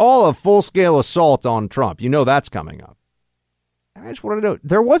 It's all a full-scale assault on Trump. That's coming up. I just want to know,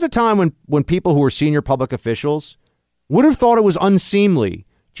 there was a time when people who were senior public officials would have thought it was unseemly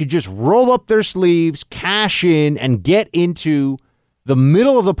to just roll up their sleeves, cash in, and get into the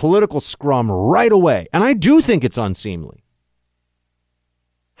middle of the political scrum right away. And I do think it's unseemly.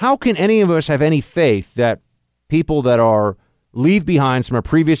 How can any of us have any faith that people that are leave behinds from a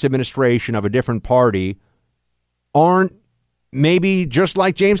previous administration of a different party aren't maybe just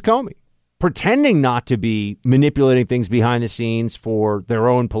like James Comey, pretending not to be manipulating things behind the scenes for their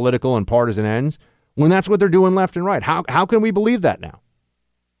own political and partisan ends when that's what they're doing left and right? How can we believe that now?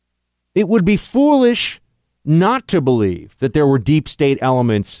 It would be foolish not to believe that there were deep state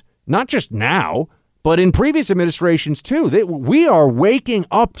elements, not just now, but in previous administrations too. We are waking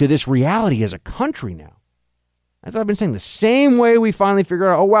up to this reality as a country now. As I've been saying, the same way we finally figure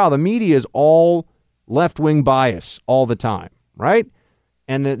out, oh, wow, the media is all left-wing bias all the time, right?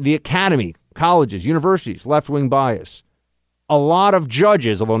 And the academy, colleges, universities, left-wing bias. A lot of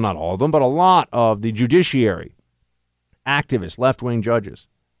judges, although not all of them, but a lot of the judiciary, activists, left-wing judges.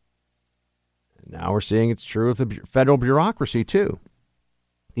 And now we're seeing it's true of the federal bureaucracy, too.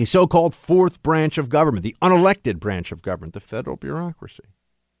 The so-called fourth branch of government, the unelected branch of government, the federal bureaucracy.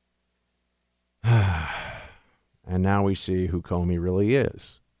 And now we see who Comey really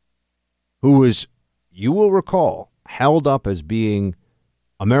is. Who was, you will recall, held up as being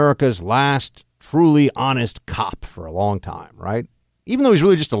America's last truly honest cop for a long time, right? Even though he's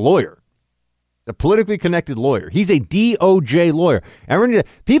really just a lawyer, a politically connected lawyer. He's a DOJ lawyer.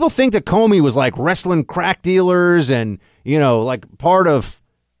 People think that Comey was like wrestling crack dealers and, like part of,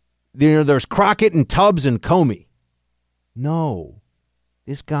 there's Crockett and Tubbs and Comey. No,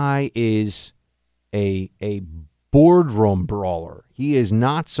 this guy is a boardroom brawler. He is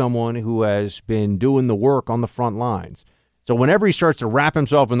not someone who has been doing the work on the front lines. So whenever he starts to wrap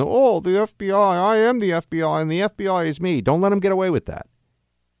himself in the FBI, I am the FBI, and the FBI is me, don't let him get away with that.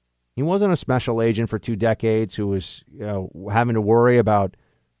 He wasn't a special agent for 2 decades who was having to worry about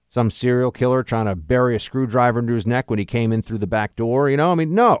some serial killer trying to bury a screwdriver into his neck when he came in through the back door.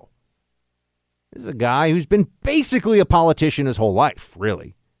 No. This is a guy who's been basically a politician his whole life,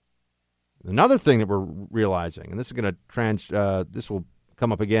 really. Another thing that we're realizing, and this is going to this will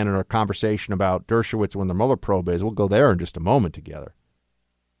come up again in our conversation about Dershowitz when the Mueller probe is. We'll go there in just a moment together.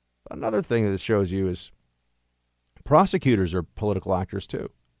 But another thing that this shows you is prosecutors are political actors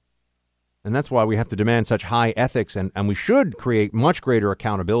too. And that's why we have to demand such high ethics, and we should create much greater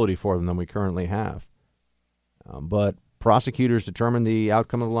accountability for them than we currently have. But prosecutors determined the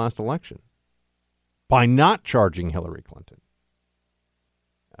outcome of the last election by not charging Hillary Clinton.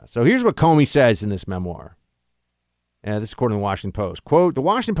 So here's what Comey says in this memoir. This is according to the Washington Post. Quote, the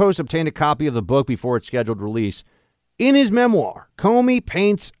Washington Post obtained a copy of the book before its scheduled release. In his memoir, Comey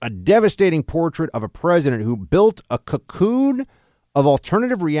paints a devastating portrait of a president who built a cocoon of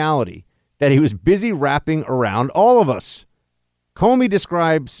alternative reality that he was busy wrapping around all of us. Comey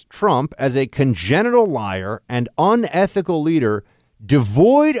describes Trump as a congenital liar and unethical leader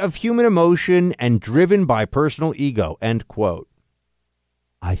devoid of human emotion and driven by personal ego, end quote.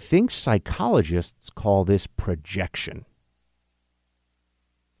 I think psychologists call this projection.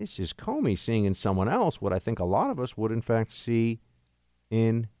 This is Comey seeing in someone else what I think a lot of us would in fact see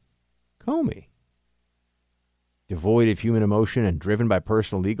in Comey. Devoid of human emotion and driven by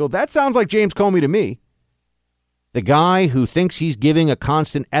personal ego. That sounds like James Comey to me. The guy who thinks he's giving a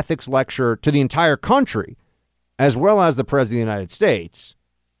constant ethics lecture to the entire country, as well as the President of the United States,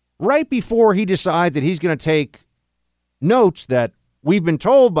 right before he decides that he's going to take notes that we've been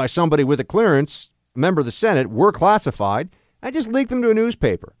told by somebody with a clearance, a member of the Senate, were classified. I just leaked them to a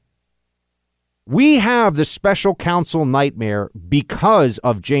newspaper. We have the special counsel nightmare because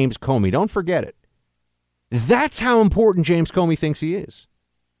of James Comey. Don't forget it. That's how important James Comey thinks he is.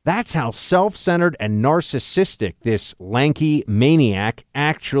 That's how self-centered and narcissistic this lanky maniac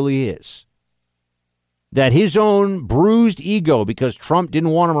actually is. That his own bruised ego, because Trump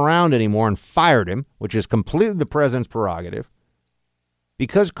didn't want him around anymore and fired him, which is completely the president's prerogative,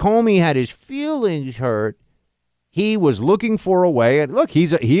 because Comey had his feelings hurt, he was looking for a way. And look, he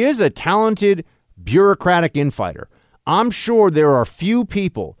is a talented bureaucratic infighter. I'm sure there are few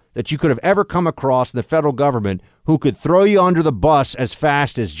people that you could have ever come across in the federal government who could throw you under the bus as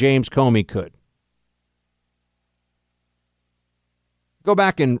fast as James Comey could. Go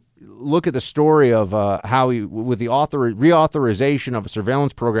back and look at the story of how he, with the reauthorization of a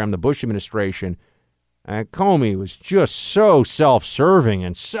surveillance program, the Bush administration, Comey was just so self-serving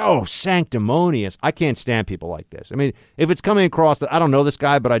and so sanctimonious. I can't stand people like this. I mean, if it's coming across that I don't know this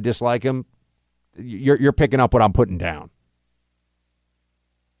guy, but I dislike him, you're picking up what I'm putting down.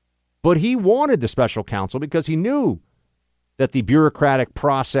 But he wanted the special counsel because he knew that the bureaucratic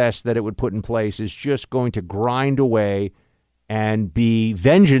process that it would put in place is just going to grind away and be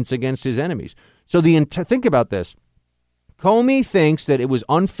vengeance against his enemies. So think about this. Comey thinks that it was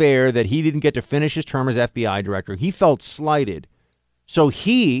unfair that he didn't get to finish his term as FBI director. He felt slighted. So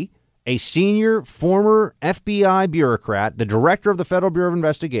he, a senior former FBI bureaucrat, the director of the Federal Bureau of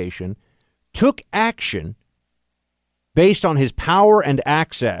Investigation, took action based on his power and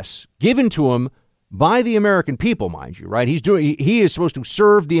access given to him by the American people, mind you, right? He is supposed to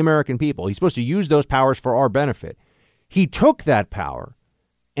serve the American people. He's supposed to use those powers for our benefit. He took that power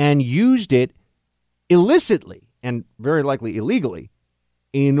and used it illicitly and very likely illegally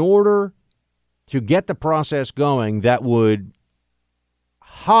in order to get the process going that would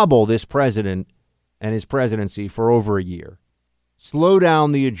hobble this president and his presidency for over a year, slow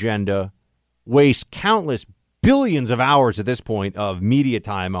down the agenda, waste countless billions of hours at this point of media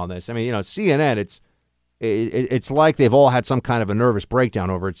time on this. I mean, CNN, it's like they've all had some kind of a nervous breakdown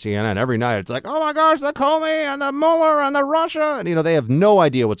over at CNN. Every night it's like, oh my gosh, the Comey and the Mueller and the Russia. And, they have no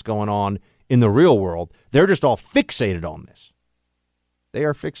idea what's going on in the real world. They're just all fixated on this. They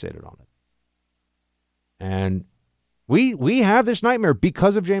are fixated on it. And we have this nightmare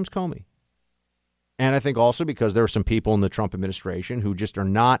because of James Comey. And I think also because there are some people in the Trump administration who just were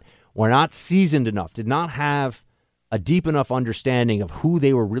not seasoned enough, did not have a deep enough understanding of who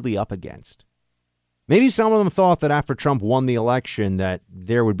they were really up against. Maybe some of them thought that after Trump won the election that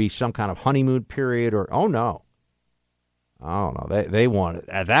there would be some kind of honeymoon period or, oh, no. They wanted,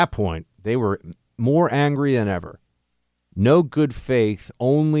 at that point, they were more angry than ever. No good faith,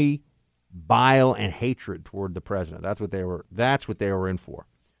 only bile and hatred toward the president. That's what they were in for.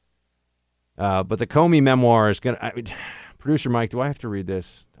 But the Comey memoir is going to... Producer Mike, do I have to read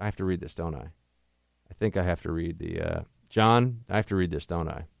this? I have to read this, don't I? I think I have to read the... John, I have to read this, don't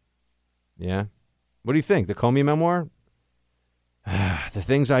I? Yeah? What do you think? The Comey memoir? The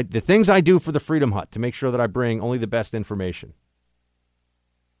things I do for the Freedom Hut to make sure that I bring only the best information.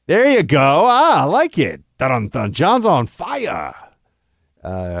 There you go. I like it. Dun-dun-dun. John's on fire.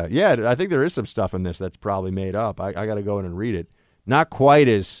 Yeah, I think there is some stuff in this that's probably made up. I got to go in and read it. Not quite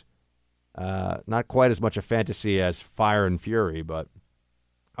as much a fantasy as Fire and Fury, but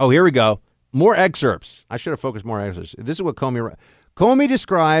here we go. More excerpts. I should have focused more excerpts. This is what Comey wrote. Comey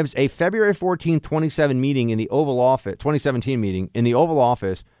describes a February 14, 2017 meeting in the Oval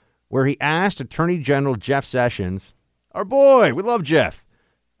Office where he asked Attorney General Jeff Sessions, our boy, we love Jeff,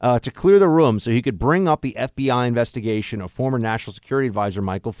 to clear the room so he could bring up the FBI investigation of former National Security Advisor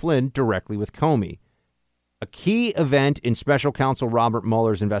Michael Flynn directly with Comey. A key event in Special Counsel Robert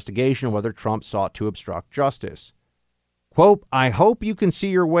Mueller's investigation of whether Trump sought to obstruct justice. Quote, I hope you can see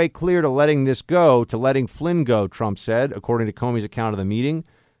your way clear to letting this go, to letting Flynn go, Trump said, according to Comey's account of the meeting,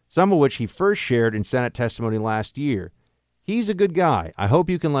 some of which he first shared in Senate testimony last year. He's a good guy. I hope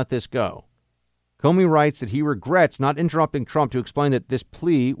you can let this go. Comey writes that he regrets not interrupting Trump to explain that this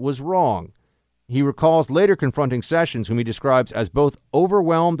plea was wrong. He recalls later confronting Sessions, whom he describes as both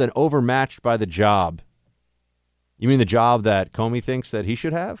overwhelmed and overmatched by the job. You mean the job that Comey thinks that he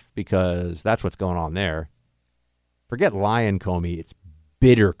should have? Because that's what's going on there. Forget Lion Comey. It's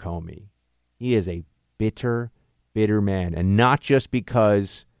bitter Comey. He is a bitter, bitter man. And not just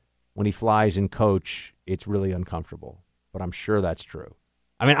because when he flies in coach, it's really uncomfortable. But I'm sure that's true.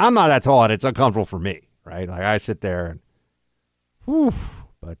 I mean, I'm not that tall and it's uncomfortable for me, right? Like I sit there and, whew.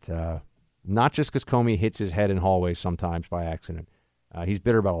 But not just because Comey hits his head in hallways sometimes by accident. He's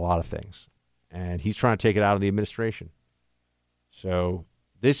bitter about a lot of things. And he's trying to take it out of the administration. So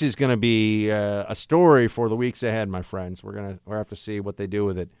this is going to be a story for the weeks ahead, my friends. We'll have to see what they do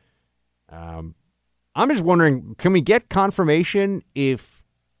with it. I'm just wondering, can we get confirmation if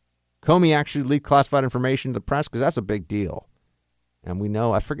Comey actually leaked classified information to the press? Because that's a big deal. And we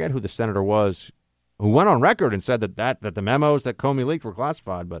know, I forget who the senator was, who went on record and said that the memos that Comey leaked were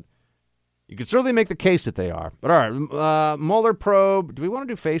classified. But you can certainly make the case that they are. But all right, Mueller probe. Do we want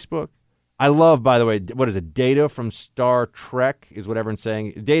to do Facebook? I love, by the way, what is it? Data from Star Trek is what everyone's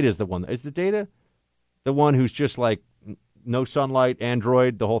saying. Data is the one. Is the Data the one who's just like no sunlight,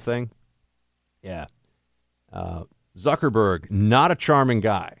 Android, the whole thing? Yeah. Zuckerberg, not a charming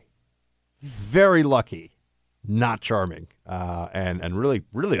guy. Very lucky, not charming, and really,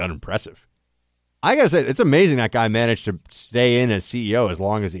 really unimpressive. I got to say, it's amazing that guy managed to stay in as CEO as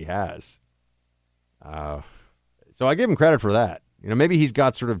long as he has. So I give him credit for that. Maybe he's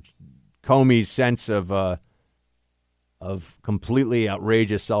got sort of Comey's sense of completely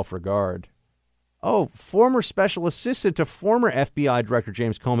outrageous self-regard. Oh, former special assistant to former FBI Director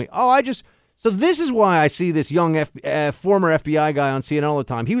James Comey. So this is why I see this young former FBI guy on CNN all the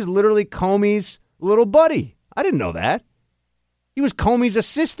time. He was literally Comey's little buddy. I didn't know that. He was Comey's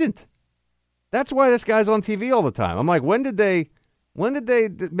assistant. That's why this guy's on TV all the time. I'm like, when did they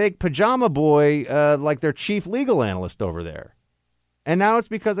make Pajama Boy like their chief legal analyst over there? And now it's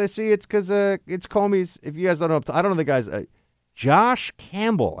because I see it's because it's Comey's. If you guys don't know, I don't know the guy's. Josh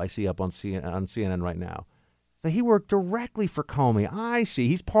Campbell, I see up on CNN right now. So he worked directly for Comey. I see.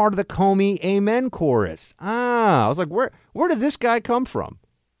 He's part of the Comey Amen chorus. I was like, where did this guy come from?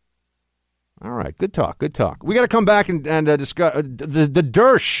 All right, good talk. We got to come back and discuss the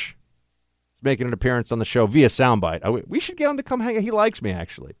Dersh. making an appearance on the show via soundbite. We should get him to come hang out. He likes me,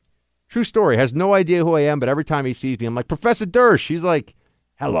 actually. True story. Has no idea who I am, but every time he sees me, I'm like, Professor Dersh. He's like,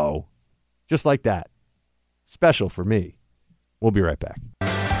 hello. Just like that. Special for me. We'll be right back.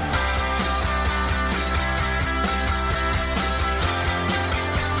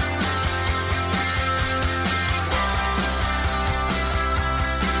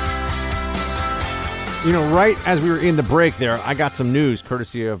 You know, right as we were in the break there, I got some news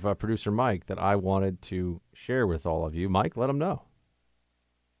courtesy of producer Mike that I wanted to share with all of you. Mike, let them know.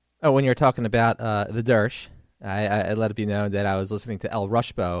 Oh, when you were talking about the Dersh, I let it be known that I was listening to El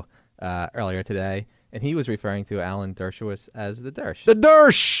Rushbo earlier today, and he was referring to Alan Dershowitz as the Dersh. The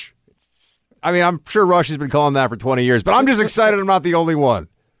Dersh! I mean, I'm sure Rush has been calling that for 20 years, but I'm just excited I'm not the only one.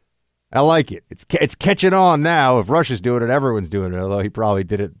 I like it. It's catching on now. If Rush is doing it, everyone's doing it, although he probably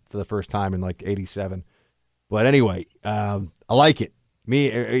did it for the first time in like 87. But anyway, I like it.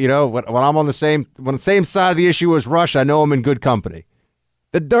 Me, you know, when I'm on the same side of the issue as Rush, I know I'm in good company.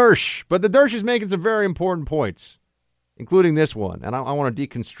 The Dersh. But the Dersh is making some very important points, including this one. And I want to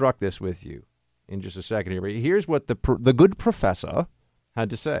deconstruct this with you in just a second here. But here's what the good professor had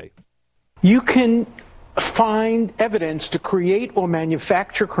to say. You can find evidence to create or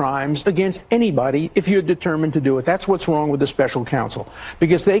manufacture crimes against anybody if you're determined to do it. That's what's wrong with the special counsel,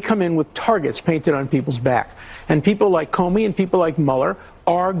 because they come in with targets painted on people's back. And people like Comey and people like Mueller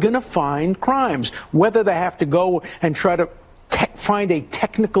are going to find crimes, whether they have to go and try to find a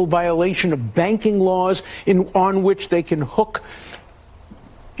technical violation of banking laws on which they can hook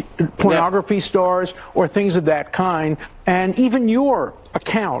pornography stars or things of that kind. And even your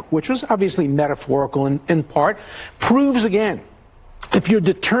account, which was obviously metaphorical in part, proves again, if you're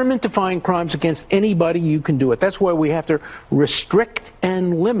determined to find crimes against anybody, you can do it. That's why we have to restrict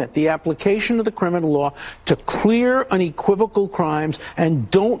and limit the application of the criminal law to clear, unequivocal crimes, and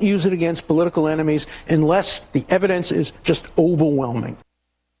don't use it against political enemies unless the evidence is just overwhelming.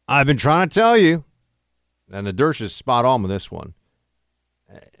 I've been trying to tell you, and the Dersh is spot on with this one.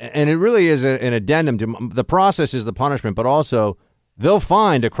 And it really is an addendum to the process is the punishment, but also they'll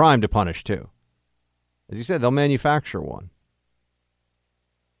find a crime to punish too. As you said, they'll manufacture one.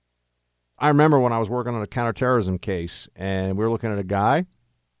 I remember when I was working on a counterterrorism case, and we were looking at a guy,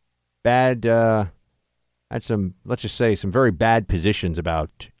 had some, let's just say, some very bad positions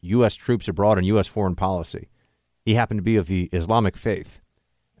about U.S. troops abroad and U.S. foreign policy. He happened to be of the Islamic faith,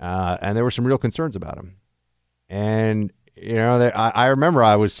 and there were some real concerns about him. And you know, I remember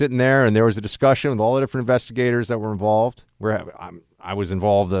I was sitting there, and there was a discussion with all the different investigators that were involved. I was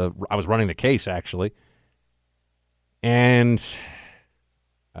involved. I was running the case, actually. And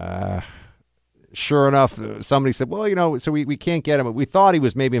sure enough, somebody said, well, you know, so we can't get him. We thought he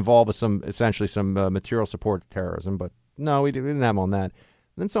was maybe involved with some material support to terrorism, but no, we didn't have him on that. And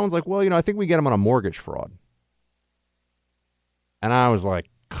then someone's like, well, you know, I think we get him on a mortgage fraud. And I was like,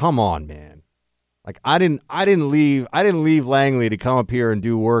 come on, man. Like I didn't leave Langley to come up here and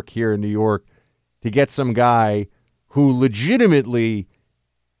do work here in New York to get some guy who legitimately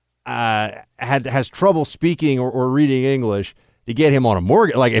has trouble speaking or reading English to get him on a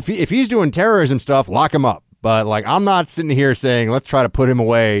mortgage. Like if he's doing terrorism stuff, lock him up. But like I'm not sitting here saying let's try to put him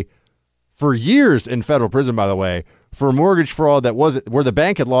away for years in federal prison. By the way, for a mortgage fraud that wasn't where the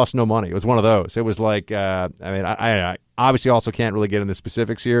bank had lost no money. It was one of those. It was like I obviously also can't really get into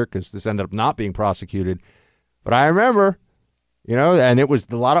specifics here because this ended up not being prosecuted. But I remember, you know, and it was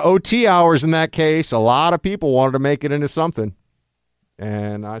a lot of OT hours in that case. A lot of people wanted to make it into something.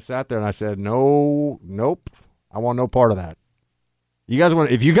 And I sat there and I said, nope, I want no part of that.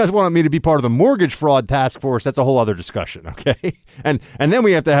 If you guys want me to be part of the mortgage fraud task force, that's a whole other discussion, okay? And then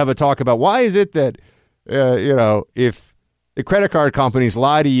we have to have a talk about why is it that, you know, if the credit card companies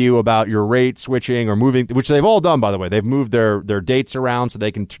lie to you about your rate switching or moving, which they've all done, by the way. They've moved their dates around so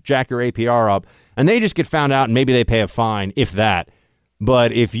they can jack your APR up, and they just get found out and maybe they pay a fine, if that.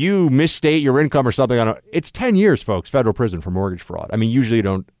 But if you misstate your income or something, it's 10 years, folks, federal prison for mortgage fraud. I mean, usually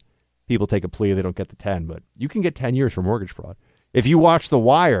people take a plea, they don't get the 10, but you can get 10 years for mortgage fraud. If you watch The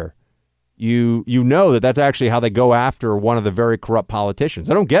Wire, you know that's actually how they go after one of the very corrupt politicians.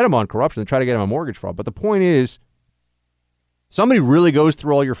 They don't get him on corruption, they try to get him on mortgage fraud. But the point is, somebody really goes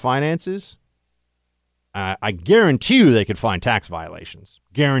through all your finances, I guarantee you they could find tax violations.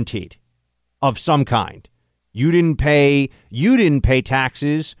 Guaranteed. Of some kind. You didn't pay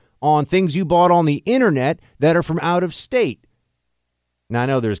taxes on things you bought on the internet that are from out of state. Now, I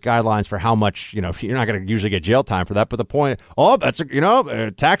know there's guidelines for how much, you know, you're not going to usually get jail time for that, but the point,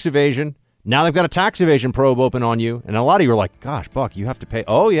 tax evasion. Now they've got a tax evasion probe open on you, and a lot of you are like, gosh, Buck, you have to pay.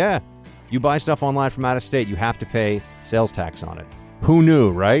 Oh, yeah. You buy stuff online from out of state, you have to pay sales tax on it. Who knew,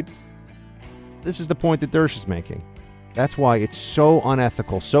 right? this is the point that Dersh is making. That's why it's so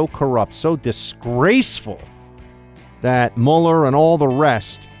unethical, so corrupt, so disgraceful that Mueller and all the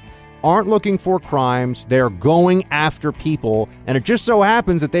rest aren't looking for crimes. They're going after people. And it just so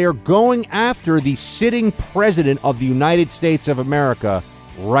happens that they are going after the sitting president of the United States of America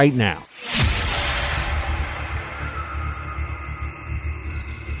right now.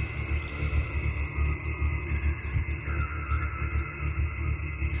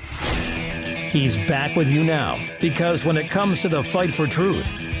 He's back with you now because when it comes to the fight for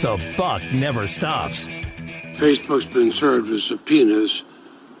truth, the buck never stops. Facebook's been served with subpoenas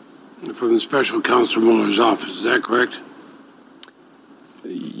from the special counsel Mueller's office. Is that correct?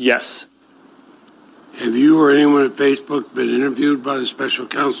 Yes. Have you or anyone at Facebook been interviewed by the special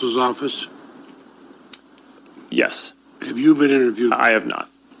counsel's office? Yes. Have you been interviewed? I have not.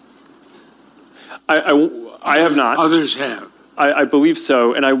 I have not. Others have. I believe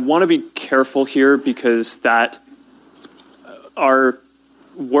so, and I want to be careful here because that our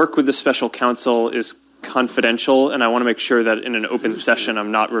work with the special counsel is confidential, and I want to make sure that in an open session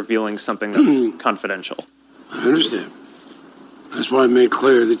I'm not revealing something that's confidential. I understand. That's why I made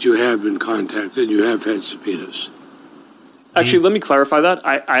clear that you have been contacted, you have had subpoenas. Actually, let me clarify that.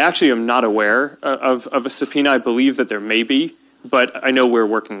 I actually am not aware of a subpoena. I believe that there may be, but I know we're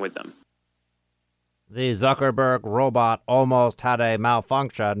working with them. The Zuckerberg robot almost had a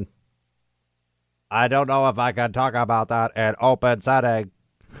malfunction. I don't know if I can talk about that in open setting.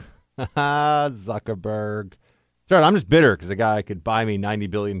 Zuckerberg. Sorry, I'm just bitter because the guy could buy me 90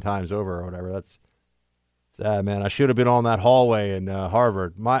 billion times over or whatever. That's sad, man. I should have been on that hallway in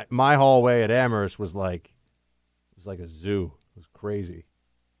Harvard. My hallway at Amherst was like a zoo. It was crazy.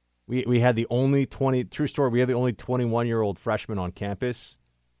 We had the only true story. We had the only 21-year-old freshman on campus,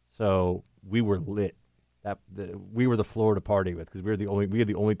 so we were lit. We were the floor to party with because we had the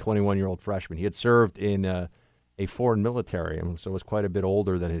only 21-year-old freshman. He had served in a foreign military, and so was quite a bit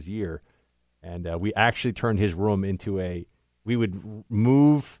older than his year. And we actually turned his room into we would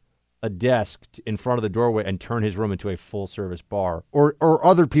move a desk in front of the doorway and turn his room into a full-service bar. Or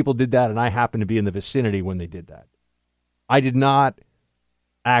other people did that, and I happened to be in the vicinity when they did that. I did not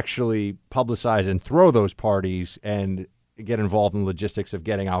actually publicize and throw those parties and get involved in the logistics of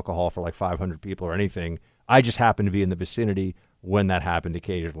getting alcohol for like 500 people or anything. I just happened to be in the vicinity when that happened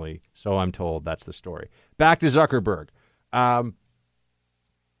occasionally. So I'm told that's the story. Back to Zuckerberg.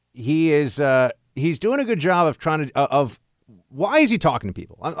 He's doing a good job of trying to, why is he talking to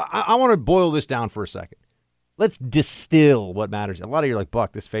people? I want to boil this down for a second. Let's distill what matters. A lot of you are like,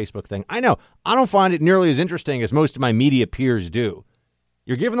 Buck, this Facebook thing. I know. I don't find it nearly as interesting as most of my media peers do.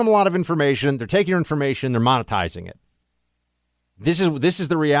 You're giving them a lot of information. They're taking your information. They're monetizing it. This is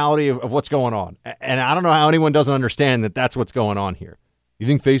the reality of what's going on. And I don't know how anyone doesn't understand that that's what's going on here. You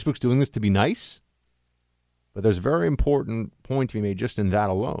think Facebook's doing this to be nice? But there's a very important point to be made just in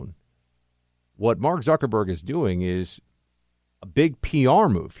that alone. What Mark Zuckerberg is doing is a big PR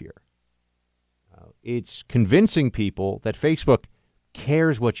move here. It's convincing people that Facebook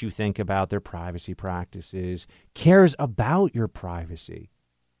cares what you think about their privacy practices, cares about your privacy.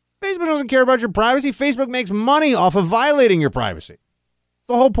 Facebook doesn't care about your privacy. Facebook makes money off of violating your privacy. That's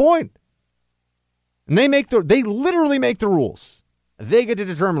the whole point. And they literally make the rules. They get to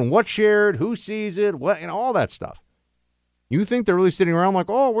determine what's shared, who sees it, all that stuff. You think they're really sitting around like,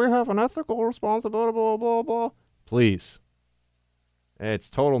 oh, we have an ethical responsibility, blah, blah, blah. Please. It's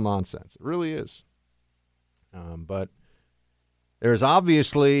total nonsense. It really is. But there's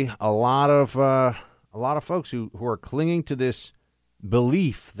obviously a lot of folks who are clinging to this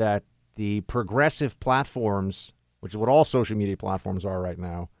belief that the progressive platforms, which is what all social media platforms are right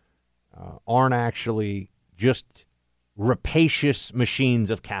now, aren't actually just rapacious machines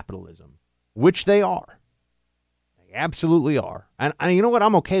of capitalism, which they are. They absolutely are. And you know what?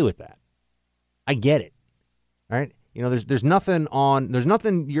 I'm okay with that. I get it. All right? You know, there's nothing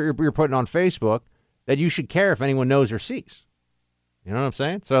you're putting on Facebook that you should care if anyone knows or sees. You know what I'm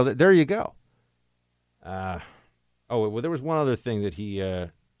saying? So there you go. Well, there was one other thing that he.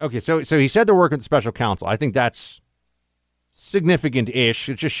 So he said they're working with the special counsel. I think that's significant-ish.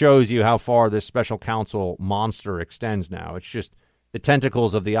 It just shows you how far this special counsel monster extends now. It's just the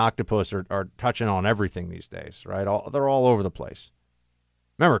tentacles of the octopus are touching on everything these days, right? They're all over the place.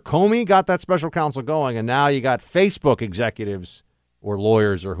 Remember, Comey got that special counsel going, and now you got Facebook executives or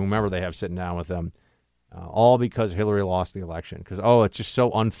lawyers or whomever they have sitting down with them, all because Hillary lost the election. Because, it's just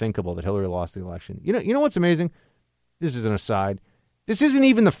so unthinkable that Hillary lost the election. You know what's amazing? This is an aside. This isn't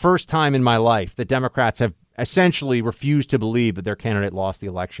even the first time in my life that Democrats have essentially refused to believe that their candidate lost the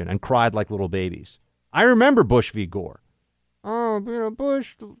election and cried like little babies. I remember Bush v. Gore.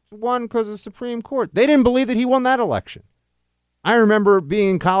 Bush won because of the Supreme Court. They didn't believe that he won that election. I remember being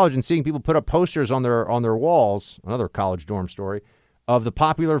in college and seeing people put up posters on their walls, another college dorm story, of the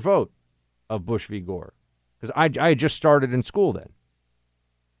popular vote of Bush v. Gore. Because I had just started in school then.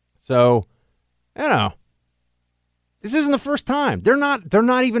 So, this isn't the first time. They're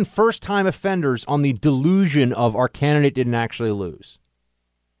not even first-time offenders on the delusion of our candidate didn't actually lose.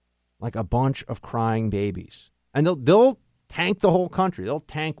 Like a bunch of crying babies. And they'll tank the whole country. They'll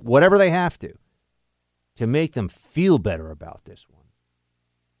tank whatever they have to make them feel better about this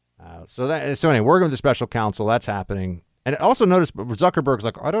one. So anyway, working with the special counsel, that's happening. And also notice Zuckerberg's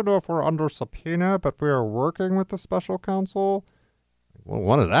like, I don't know if we're under subpoena, but we are working with the special counsel. Well,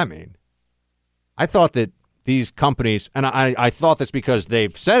 what does that mean? I thought that these companies, and I thought that's because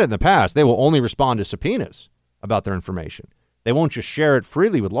they've said it in the past, they will only respond to subpoenas about their information. They won't just share it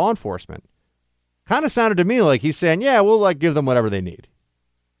freely with law enforcement. Kind of sounded to me like he's saying, yeah, we'll give them whatever they need.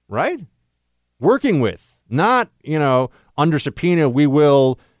 Right? Working with, not, under subpoena, we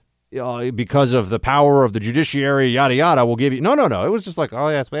will, because of the power of the judiciary, yada, yada, we'll give you. No. It was just like, oh,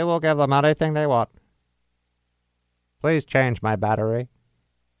 yes, we will give them anything they want. Please change my battery.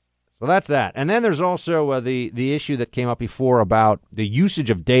 So that's that. And then there's also the issue that came up before about the usage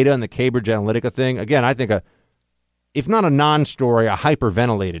of data and the Cambridge Analytica thing. Again, I think if not a non-story, a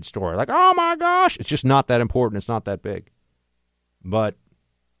hyperventilated story. Like, oh, my gosh. It's just not that important. It's not that big. But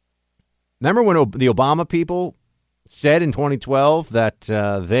remember when the Obama people said in 2012 that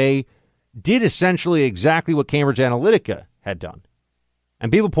they did essentially exactly what Cambridge Analytica had done?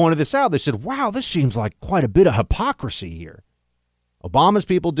 And people pointed this out. They said, wow, this seems like quite a bit of hypocrisy here. Obama's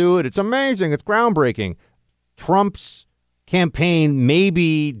people do it. It's amazing. It's groundbreaking. Trump's campaign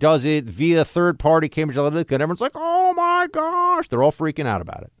maybe does it via third-party Cambridge Analytica, and everyone's like, oh, my gosh. They're all freaking out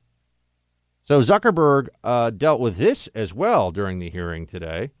about it. So Zuckerberg dealt with this as well during the hearing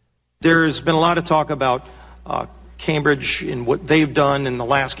today. There's been a lot of talk about Cambridge and what they've done in the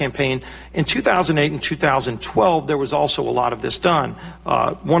last campaign. In 2008 and 2012, there was also a lot of this done.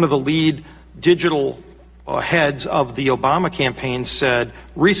 One of the lead digital heads of the Obama campaign said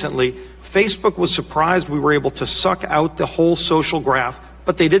recently, Facebook was surprised we were able to suck out the whole social graph,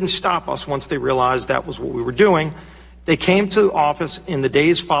 but they didn't stop us once they realized that was what we were doing. They came to office in the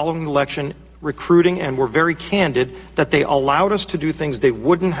days following the election recruiting and were very candid that they allowed us to do things they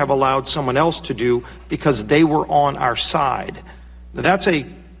wouldn't have allowed someone else to do because they were on our side. Now, that's a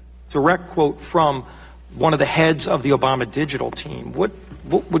direct quote from one of the heads of the Obama digital team. What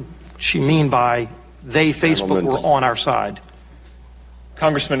would she mean by Facebook were on our side?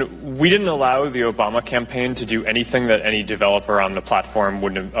 Congressman, we didn't allow the Obama campaign to do anything that any developer on the platform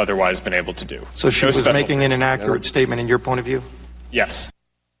wouldn't have otherwise been able to do. So she was making an inaccurate statement in your point of view? Yes.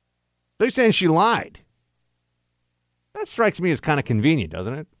 They're saying she lied. That strikes me as kind of convenient,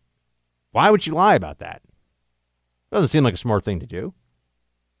 doesn't it? Why would she lie about that? Doesn't seem like a smart thing to do.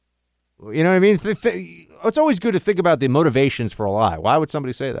 You know what I mean? It's always good to think about the motivations for a lie. Why would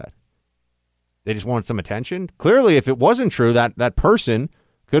somebody say that? They just wanted some attention? Clearly, if it wasn't true, that person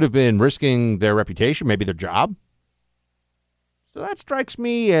could have been risking their reputation, maybe their job. So that strikes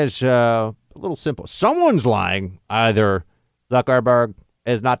me as a little simple. Someone's lying. Either Zuckerberg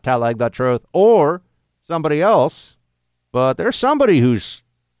is not telling the truth or somebody else. But there's somebody who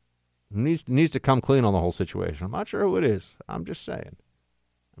needs to come clean on the whole situation. I'm not sure who it is. I'm just saying.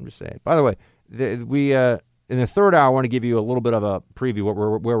 By the way, we in the third hour, I want to give you a little bit of a preview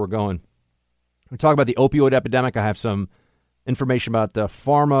where we're going. We talk about the opioid epidemic. I have some information about the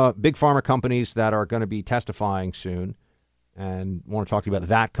big pharma companies that are going to be testifying soon, and want to talk to you about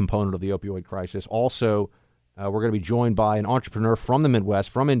that component of the opioid crisis. Also, we're going to be joined by an entrepreneur from the Midwest,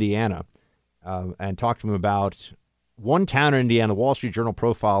 from Indiana, and talk to him about one town in Indiana, the Wall Street Journal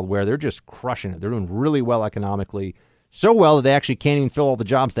profiled, where they're just crushing it. They're doing really well economically, so well that they actually can't even fill all the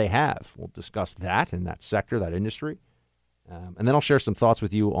jobs they have. We'll discuss that in that sector, that industry. And then I'll share some thoughts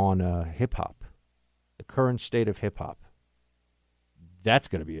with you on hip-hop. The current state of hip-hop. That's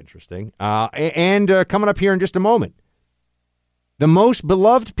going to be interesting. And coming up here in just a moment, the most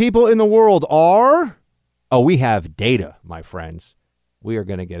beloved people in the world are... Oh, we have data, my friends. We are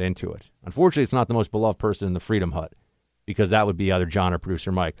going to get into it. Unfortunately, it's not the most beloved person in the Freedom Hut, because that would be either John or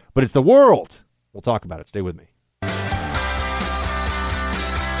producer Mike. But it's the world. We'll talk about it. Stay with me.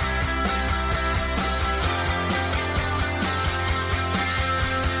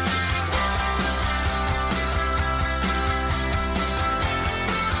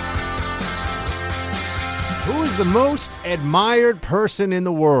 Who is the most admired person in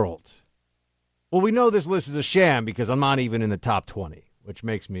the world? Well, we know this list is a sham because I'm not even in the top 20, which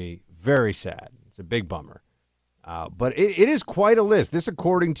makes me very sad. It's a big bummer. But it is quite a list. This,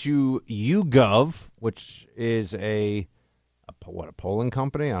 according to YouGov, which is a polling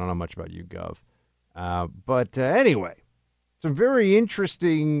company? I don't know much about YouGov. But anyway, some very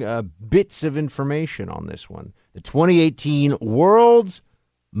interesting bits of information on this one. The 2018 World's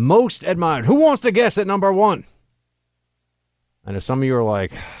Most Admired. Who wants to guess at number one? I know some of you are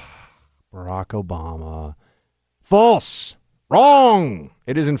like, Barack Obama. False. Wrong.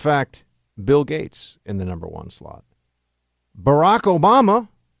 It is, in fact, Bill Gates in the number one slot. Barack Obama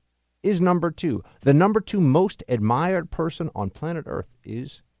is number two. The number two most admired person on planet Earth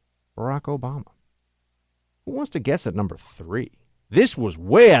is Barack Obama. Who wants to guess at number three? This was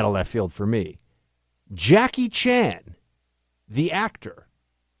way out of left field for me. Jackie Chan, the actor.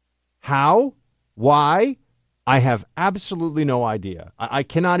 How? Why? I have absolutely no idea. I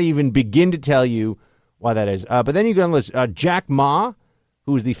cannot even begin to tell you why that is. But then you go on the list. Jack Ma,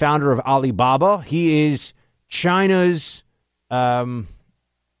 who is the founder of Alibaba. He is China's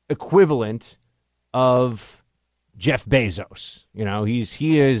equivalent of Jeff Bezos. You know,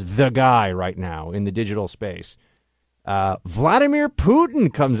 he is the guy right now in the digital space. Vladimir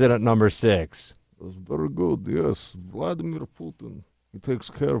Putin comes in at number 6. That's very good, yes. Vladimir Putin. He takes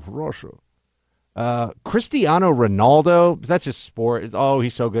care of Russia. Cristiano Ronaldo, that's just sport.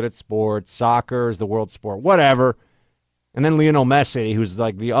 He's so good at sports. Soccer is the world sport. Whatever. And then Lionel Messi, who's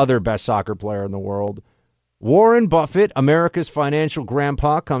like the other best soccer player in the world. Warren Buffett, America's financial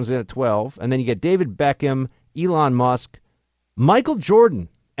grandpa, comes in at 12. And then you get David Beckham, Elon Musk, Michael Jordan,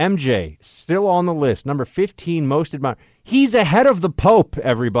 MJ, still on the list, number 15 most admired. He's ahead of the Pope,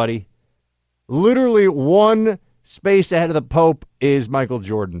 everybody. Literally one space ahead of the Pope is Michael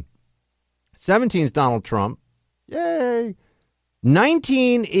Jordan. 17 is Donald Trump. Yay.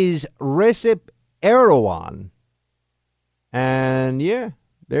 19 is Recep Erdogan. And yeah,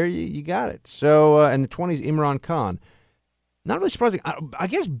 there you got it. So, and the 20 is Imran Khan. Not really surprising. I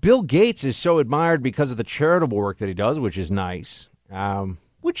guess Bill Gates is so admired because of the charitable work that he does, which is nice.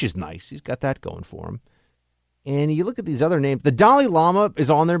 He's got that going for him. And you look at these other names. The Dalai Lama is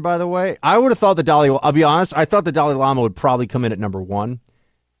on there, by the way. I would have thought I'll be honest, I thought the Dalai Lama would probably come in at number 1.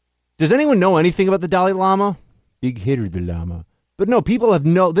 Does anyone know anything about the Dalai Lama? Big hitter, the Lama. But no,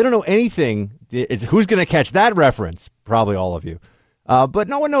 they don't know anything. Who's going to catch that reference? Probably all of you. But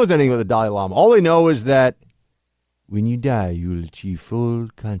no one knows anything about the Dalai Lama. All they know is that when you die, you will achieve full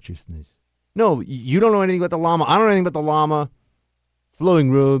consciousness. No, you don't know anything about the Lama. I don't know anything about the Lama.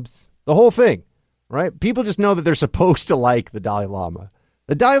 Flowing robes. The whole thing, right? People just know that they're supposed to like the Dalai Lama.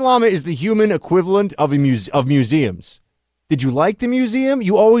 The Dalai Lama is the human equivalent of museums. Did you like the museum?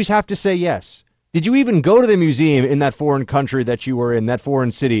 You always have to say yes. Did you even go to the museum in that foreign country that you were in, that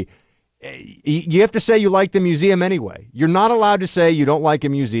foreign city? You have to say you like the museum anyway. You're not allowed to say you don't like a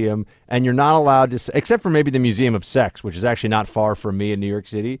museum, and you're not allowed to say, except for maybe the Museum of Sex, which is actually not far from me in New York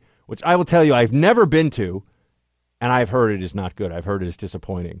City, which I will tell you I've never been to, and I've heard it is not good. I've heard it is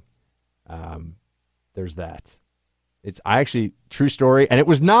disappointing. There's that. True story, and it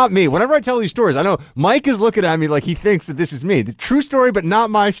was not me. Whenever I tell these stories, I know Mike is looking at me like he thinks that this is me. The true story, but not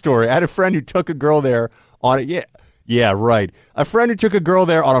my story. I had a friend who took a girl there on it. Yeah, right. A friend who took a girl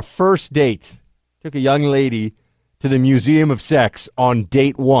there on a first date. Took a young lady to the Museum of Sex on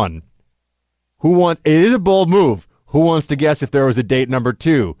date 1. It is a bold move. Who wants to guess if there was a date number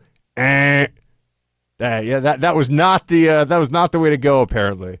 2? That was not the way to go,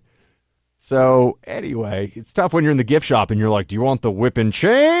 apparently. So anyway, it's tough when you're in the gift shop and you're like, do you want the whip and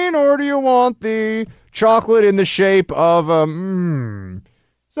chain or do you want the chocolate in the shape of a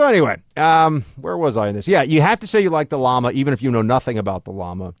So anyway, where was I in this? Yeah, you have to say you like the llama even if you know nothing about the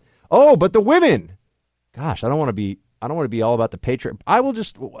llama. Oh, but the women. Gosh, I don't want to be all about the patriot. I will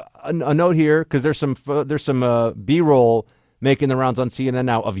just a note here because there's some B-roll making the rounds on CNN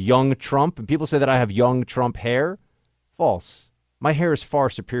now of young Trump, and people say that I have young Trump hair. False. My hair is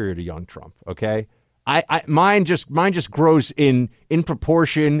far superior to young Trump, okay? Mine just grows in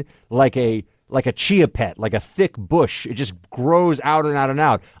proportion like a chia pet, like a thick bush. It just grows out and out and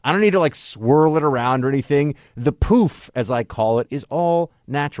out. I don't need to like swirl it around or anything. The poof, as I call it, is all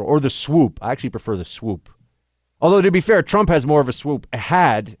natural. Or the swoop. I actually prefer the swoop. Although to be fair, Trump has more of a swoop,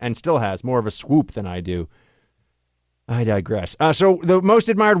 had and still has more of a swoop than I do. I digress. So the most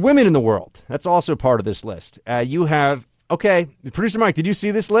admired women in the world. That's also part of this list. You have... Okay, producer Mike, did you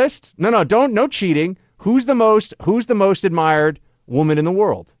see this list? No cheating. Who's the most admired woman in the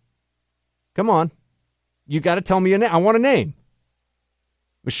world? Come on. You got to tell me a name. I want a name.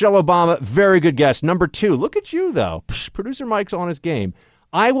 Michelle Obama, very good guess. Number 2. Look at you, though. Producer Mike's on his game.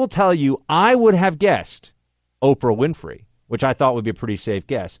 I will tell you, I would have guessed Oprah Winfrey, which I thought would be a pretty safe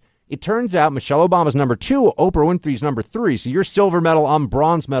guess. It turns out Michelle Obama's number 2, Oprah Winfrey's number 3. So you're silver medal, I'm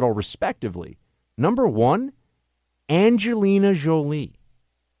bronze medal, respectively. Number 1, Angelina Jolie.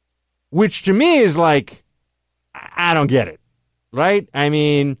 Which to me is like, I don't get it, right? I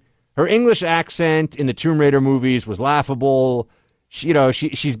mean, her English accent in the Tomb Raider movies was laughable. Did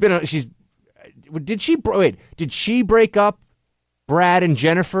she break up Brad and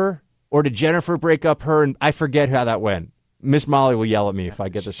Jennifer? Or did Jennifer break up her? And I forget how that went. Miss Molly will yell at me if I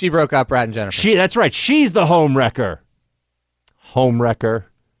get this. She broke up Brad and Jennifer. That's right. She's the home wrecker. Home wrecker.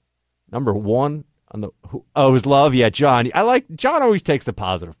 Number 1 on the O's love. Yeah, John. John always takes the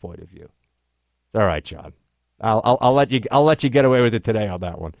positive point of view. It's all right, John. I'll let you get away with it today on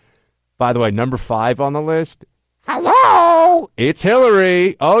that one. By the way, number 5 on the list. Hello, it's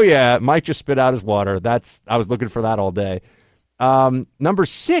Hillary. Oh yeah, Mike just spit out his water. I was looking for that all day. Number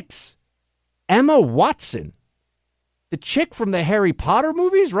 6, Emma Watson, the chick from the Harry Potter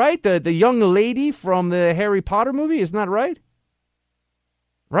movies, right? The young lady from the Harry Potter movie, isn't that right?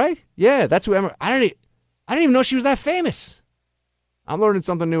 Right? Yeah, that's who Emma. I didn't even know she was that famous. I'm learning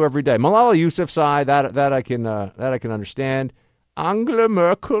something new every day. Malala Yousafzai, that I can understand. Angela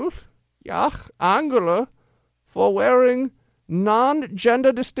Merkel, yeah, Angela, for wearing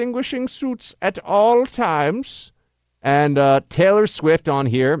non-gender distinguishing suits at all times. And Taylor Swift on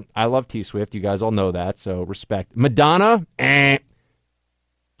here. I love T-Swift. You guys all know that, so respect. Madonna,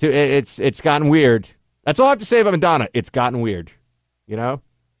 it's gotten weird. That's all I have to say about Madonna. It's gotten weird. You know?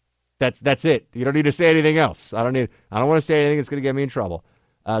 That's it. You don't need to say anything else. I don't want to say anything that's going to get me in trouble.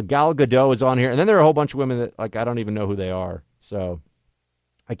 Gal Gadot is on here. And then there are a whole bunch of women that, I don't even know who they are. So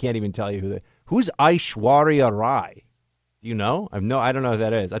I can't even tell you who's Aishwarya Rai? Do you know? I don't know who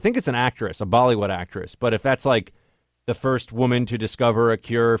that is. I think it's an actress, a Bollywood actress. But if that's the first woman to discover a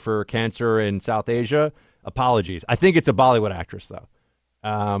cure for cancer in South Asia, apologies. I think it's a Bollywood actress, though.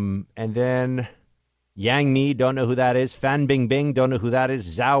 And then Yang Mi, don't know who that is. Fan Bingbing, don't know who that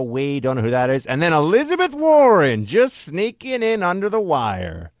is. Zhao Wei, don't know who that is. And then Elizabeth Warren, just sneaking in under the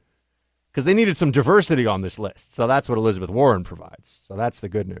wire. Because they needed some diversity on this list. So that's what Elizabeth Warren provides. So that's the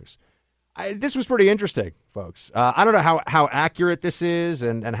good news. This was pretty interesting, folks. I don't know how accurate this is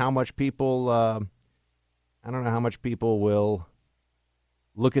and how much people... I don't know how much people will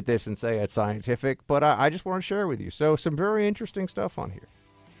look at this and say it's scientific, but I just want to share with you. So some very interesting stuff on here.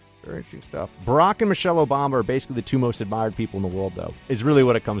 Very interesting stuff. Barack and Michelle Obama are basically the 2 most admired people in the world, though, is really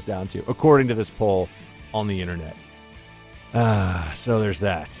what it comes down to, according to this poll on the internet. So there's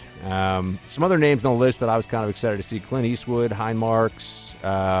that. Some other names on the list that I was kind of excited to see. Clint Eastwood, Hein Marks.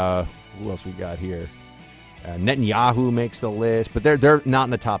 Who else we got here? Netanyahu makes the list, but they're not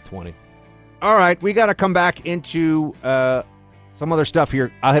in the top 20. All right, we got to come back into some other stuff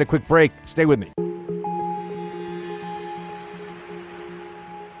here. I'll hit a quick break. Stay with me.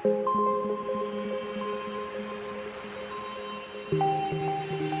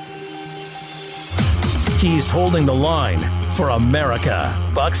 He's holding the line for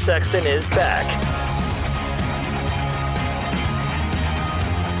America. Buck Sexton is back.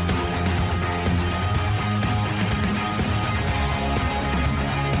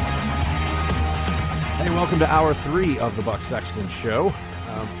 Welcome to Hour 3 of the Buck Sexton Show.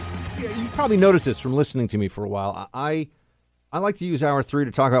 You probably noticed this from listening to me for a while. I like to use Hour 3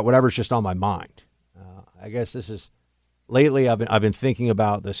 to talk about whatever's just on my mind. I guess this is... Lately, I've been thinking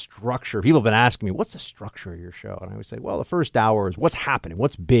about the structure. People have been asking me, what's the structure of your show? And I would say, well, the first hour is what's happening,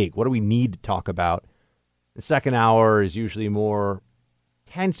 what's big, what do we need to talk about? The second hour is usually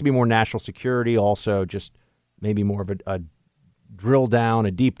tends to be more national security, also just maybe more of a drill down,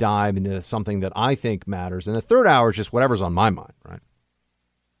 a deep dive into something that I think matters. And the third hour is just whatever's on my mind, right?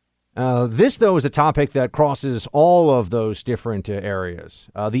 This, though, is a topic that crosses all of those different areas.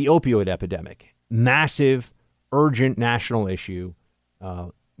 The opioid epidemic, massive, urgent national issue,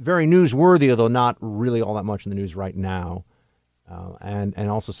 very newsworthy, although not really all that much in the news right now, and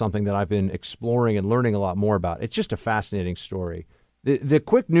also something that I've been exploring and learning a lot more about. It's just a fascinating story. The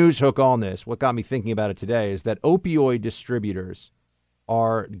quick news hook on this, what got me thinking about it today, is that opioid distributors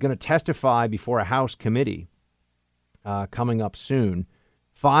are going to testify before a House committee coming up soon.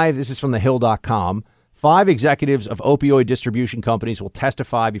 This is from thehill.com. 5 executives of opioid distribution companies will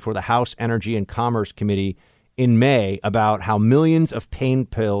testify before the House Energy and Commerce Committee in May about how millions of pain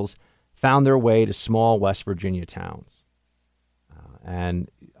pills found their way to small West Virginia towns. And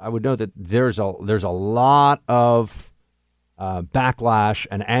I would note that there's a lot of backlash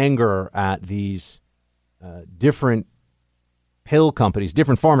and anger at these different pill companies,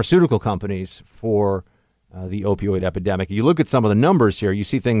 different pharmaceutical companies for the opioid epidemic. You look at some of the numbers here, you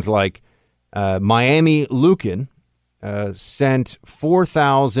see things like Miami Lucan sent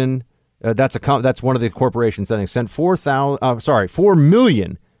 4,000. That's one of the corporations sent 4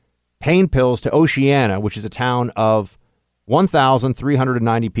 million pain pills to Oceana, which is a town of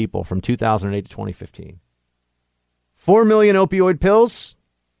 1,390 people from 2008 to 2015. 4 million opioid pills,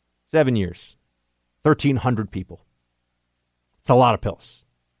 7 years, 1,300 people. It's a lot of pills,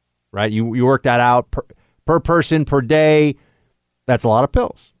 right? You work that out per person per day. That's a lot of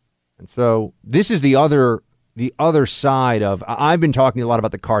pills. And so this is the other side of, I've been talking a lot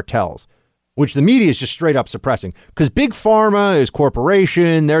about the cartels, which the media is just straight up suppressing, because big pharma is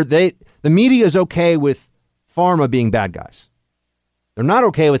corporation. The media is okay with pharma being bad guys. They're not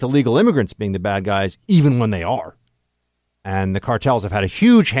okay with illegal immigrants being the bad guys, even when they are. And the cartels have had a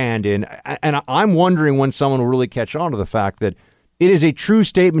huge hand in, and I'm wondering when someone will really catch on to the fact that it is a true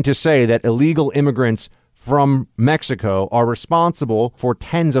statement to say that illegal immigrants from Mexico are responsible for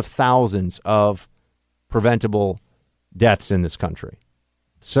tens of thousands of preventable deaths in this country.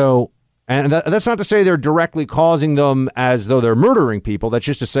 So, and that's not to say they're directly causing them as though they're murdering people. That's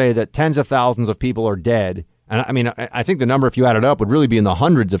just to say that tens of thousands of people are dead. And I mean, I think the number, if you add it up, would really be in the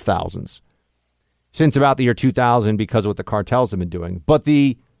hundreds of thousands since about the year 2000 because of what the cartels have been doing. But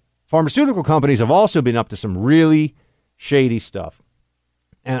the pharmaceutical companies have also been up to some really shady stuff.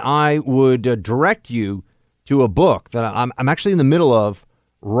 And I would direct you to a book that I'm actually in the middle of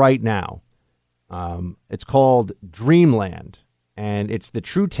right now. It's called Dreamland, and it's the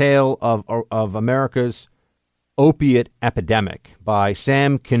true tale of America's opiate epidemic by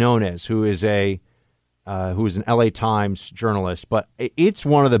Sam Quinones, who is an LA Times journalist. But it's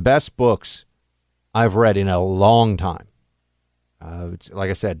one of the best books I've read in a long time. It's, like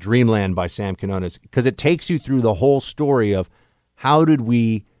I said, Dreamland by Sam Quinones, because it takes you through the whole story of how did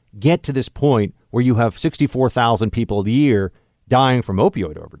we get to this point where you have 64,000 people a year dying from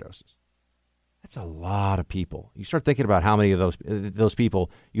opioid overdoses. That's a lot of people. You start thinking about how many of those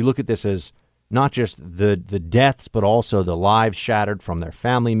people, you look at this as not just the deaths, but also the lives shattered from their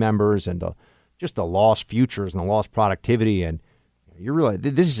family members and just the lost futures and the lost productivity. And you realize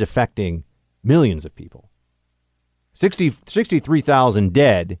this is affecting millions of people. 63,000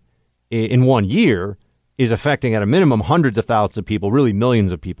 dead in 1 year is affecting at a minimum hundreds of thousands of people, really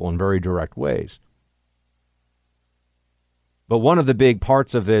millions of people in very direct ways. But one of the big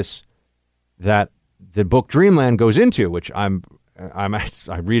parts of this that the book Dreamland goes into, which I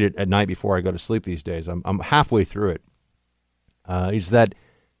read it at night before I go to sleep these days. I'm halfway through it. Is that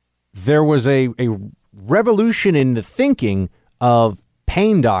there was a revolution in the thinking of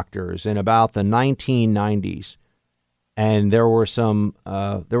pain doctors in about the 1990s, and there were some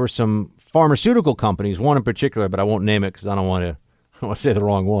pharmaceutical companies, one in particular, but I won't name it because I don't want to say the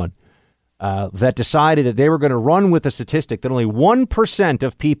wrong one. That decided that they were going to run with a statistic that only 1%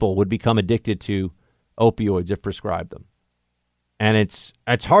 of people would become addicted to opioids if prescribed them. And it's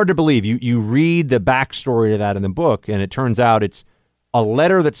hard to believe. You read the backstory to that in the book, and it turns out it's a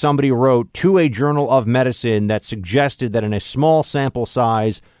letter that somebody wrote to a journal of medicine that suggested that in a small sample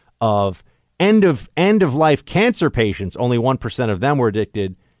size of end of life cancer patients, only 1% of them were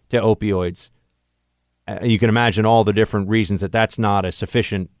addicted to opioids. You can imagine all the different reasons that that's not a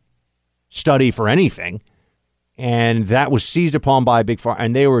sufficient study for anything. And that was seized upon by Big Pharma,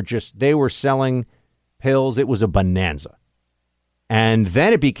 and they were selling pills. It was a bonanza. And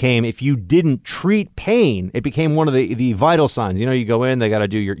then it became, if you didn't treat pain, it became one of the vital signs. You know, you go in, they got to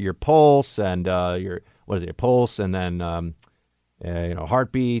do your pulse and pulse and then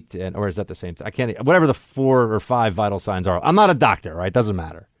heartbeat, or is that the same thing? I can't, whatever the 4 or 5 vital signs are. I'm not a doctor, right? Doesn't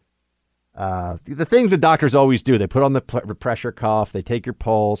matter. The things that doctors always do, they put on the pressure cuff, they take your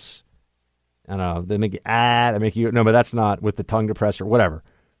pulse. I don't know, they make you no, but that's not with the tongue depressor, whatever.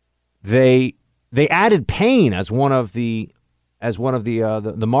 They added pain as one of the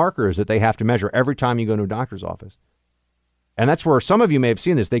markers that they have to measure every time you go to a doctor's office. And that's where some of you may have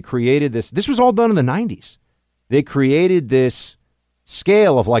seen this. They created this. This was all done in the 90s. They created this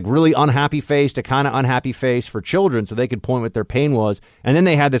scale of like really unhappy face to kind of unhappy face for children so they could point what their pain was. And then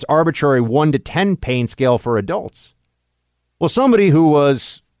they had this arbitrary 1 to 10 pain scale for adults. Well, somebody who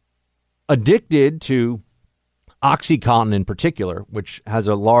was addicted to OxyContin in particular, which has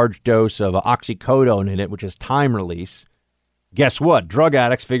a large dose of oxycodone in it, which is time release. Guess what? Drug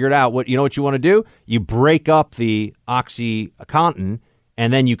addicts figured out what you want to do? You break up the OxyContin,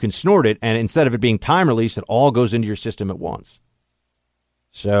 and then you can snort it, and instead of it being time release, it all goes into your system at once.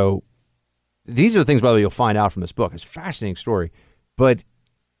 So these are the things, by the way, you'll find out from this book. It's a fascinating story. But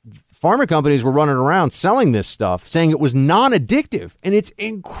pharma companies were running around selling this stuff, saying it was non-addictive, and it's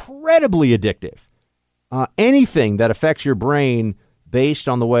incredibly addictive. Anything that affects your brain based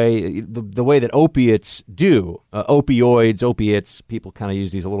on the way that opiates do. Opiates, people kind of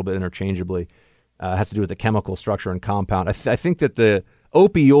use these a little bit interchangeably. Has to do with the chemical structure and compound. I think that the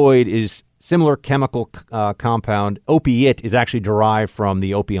opioid is similar chemical compound. Opiate is actually derived from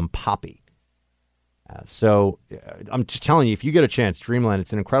the opium poppy. So I'm just telling you, if you get a chance, Dreamland,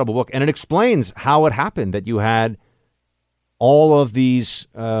 it's an incredible book. And it explains how it happened that you had all of these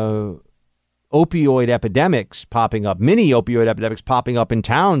opioid epidemics popping up, mini opioid epidemics popping up in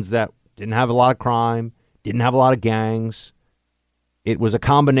towns that didn't have a lot of crime, didn't have a lot of gangs. It was a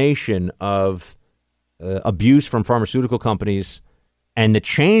combination of abuse from pharmaceutical companies, and the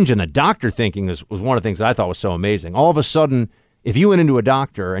change in the doctor thinking was one of the things that I thought was so amazing. All of a sudden, if you went into a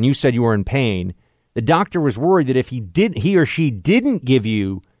doctor and you said you were in pain, the doctor was worried that if he or she didn't give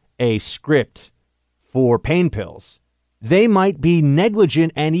you a script for pain pills, they might be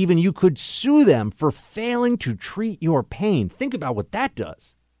negligent, and even you could sue them for failing to treat your pain. Think about what that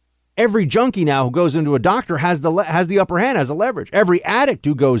does. Every junkie now who goes into a doctor has the upper hand, has the leverage. Every addict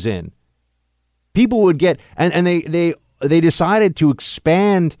who goes in, people would get, and they decided to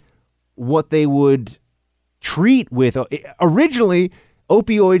expand what they would treat with. Originally,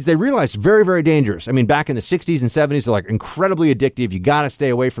 opioids, they realized, very, very dangerous. I mean, back in the 60s and 70s, they're like incredibly addictive. You got to stay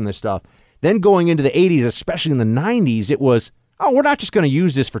away from this stuff. Then going into the 80s, especially in the 90s, it was, we're not just going to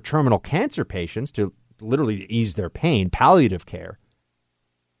use this for terminal cancer patients to literally ease their pain, palliative care.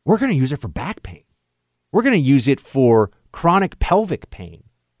 We're going to use it for back pain. We're going to use it for chronic pelvic pain.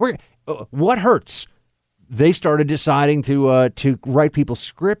 What hurts? They started deciding to write people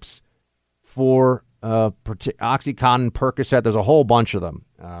scripts for Oxycontin, Percocet. There's a whole bunch of them.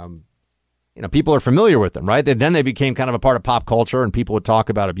 People are familiar with them, right? Then they became kind of a part of pop culture, and people would talk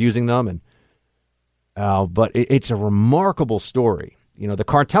about abusing them. But it's a remarkable story. The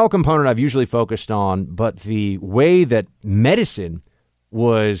cartel component I've usually focused on, but the way that medicine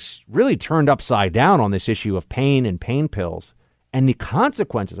was really turned upside down on this issue of pain and pain pills and the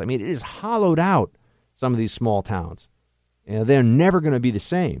consequences. I mean, it has hollowed out some of these small towns. They're never going to be the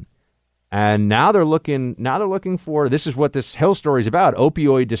same. And now they're looking for, this is what this Hill story is about.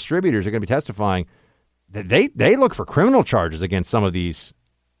 Opioid distributors are going to be testifying that they look for criminal charges against some of these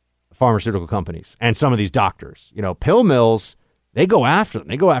pharmaceutical companies and some of these doctors. Pill mills, they go after them.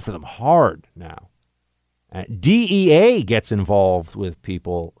 They go after them hard now. DEA gets involved with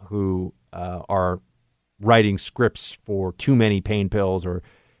people who are writing scripts for too many pain pills,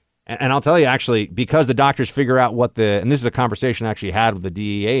 and I'll tell you, actually, because the doctors figure out and this is a conversation I actually had with the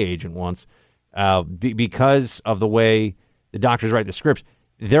DEA agent once, because of the way the doctors write the scripts,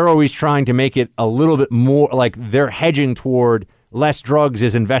 they're always trying to make it a little bit more like they're hedging toward less drugs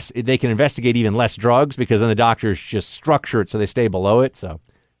they can investigate even less drugs, because then the doctors just structure it so they stay below it. So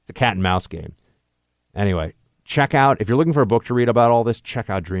it's a cat and mouse game. Anyway, check out, if you're looking for a book to read about all this, check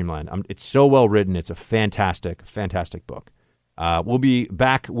out Dreamland. It's so well written. It's a fantastic, fantastic book. We'll be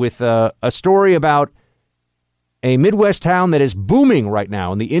back with a story about a Midwest town that is booming right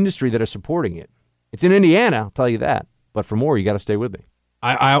now and the industry that is supporting it. It's in Indiana, I'll tell you that. But for more, you got to stay with me.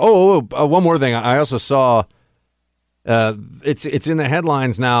 One more thing. I also saw it's in the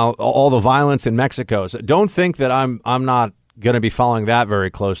headlines now, all the violence in Mexico. So don't think that I'm not going to be following that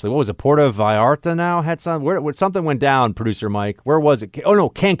very closely. What was it? Puerto Vallarta now had something went down, producer Mike. Where was it? Oh, no,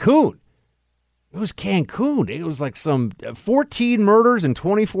 Cancun. It was Cancun. It was like some 14 murders in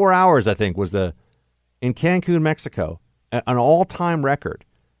 24 hours, I think, in Cancun, Mexico. An all-time record.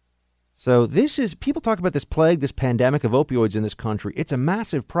 So people talk about this plague, this pandemic of opioids in this country. It's a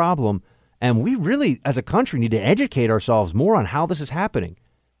massive problem, and we really, as a country, need to educate ourselves more on how this is happening.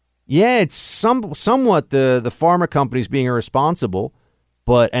 Yeah, it's somewhat the pharma companies being irresponsible,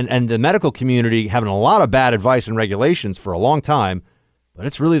 and the medical community having a lot of bad advice and regulations for a long time, but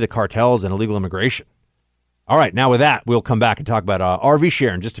it's really the cartels and illegal immigration. All right, now with that, we'll come back and talk about RV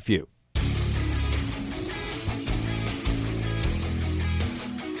share in just a few.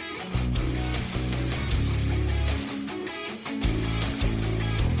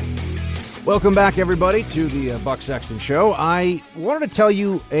 Welcome back, everybody, to the Buck Sexton Show. I wanted to tell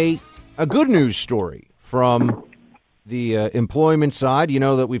you a good news story from the employment side. You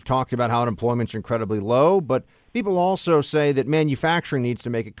know that we've talked about how unemployment's incredibly low, but people also say that manufacturing needs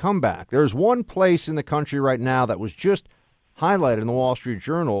to make a comeback. There's one place in the country right now that was just highlighted in the Wall Street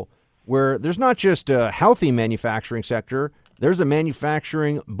Journal where there's not just a healthy manufacturing sector, there's a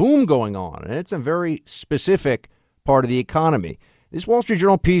manufacturing boom going on, and it's a very specific part of the economy. This Wall Street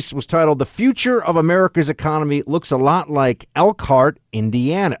Journal piece was titled, "The Future of America's Economy Looks a Lot Like Elkhart,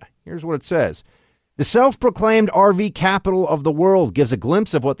 Indiana." Here's what it says. The self-proclaimed RV capital of the world gives a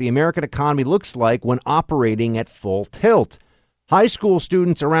glimpse of what the American economy looks like when operating at full tilt. High school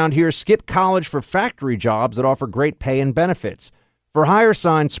students around here skip college for factory jobs that offer great pay and benefits. For hire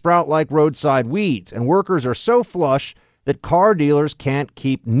signs sprout like roadside weeds, and workers are so flush that car dealers can't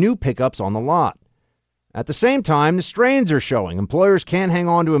keep new pickups on the lot. At the same time, the strains are showing. Employers can't hang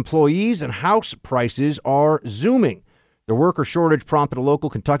on to employees, and house prices are zooming. The worker shortage prompted a local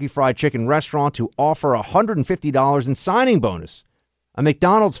Kentucky Fried Chicken restaurant to offer $150 in signing bonus. A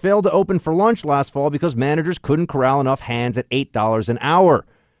McDonald's failed to open for lunch last fall because managers couldn't corral enough hands at $8 an hour.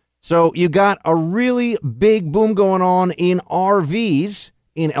 So you got a really big boom going on in RVs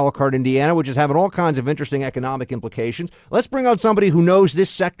in Elkhart, Indiana, which is having all kinds of interesting economic implications. Let's bring out somebody who knows this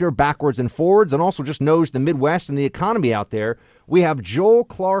sector backwards and forwards and also just knows the Midwest and the economy out there. We have Joel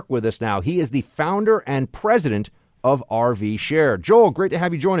Clark with us now. He is the founder and president of RV Share. Joel, great to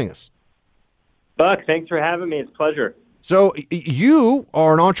have you joining us. Buck, thanks for having me. It's a pleasure. So you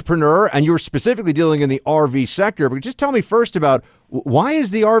are an entrepreneur, and you're specifically dealing in the RV sector. But just tell me first about why is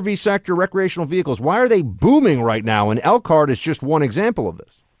the RV sector, recreational vehicles, why are they booming right now? And Elkhart is just one example of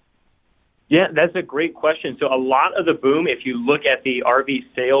this. Yeah, that's a great question. So a lot of the boom, if you look at the RV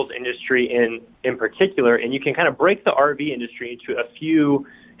sales industry in particular, and you can kind of break the RV industry into a few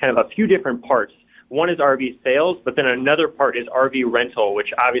different parts. One is RV sales, but then another part is RV rental, which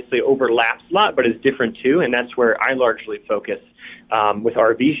obviously overlaps a lot, but is different too. And that's where I largely focus with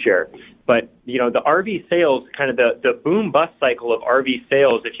RV Share. But, you know, the RV sales, kind of the boom bust cycle of RV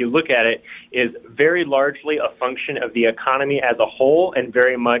sales, if you look at it, is very largely a function of the economy as a whole and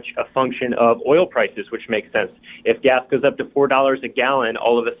very much a function of oil prices, which makes sense. If gas goes up to $4 a gallon,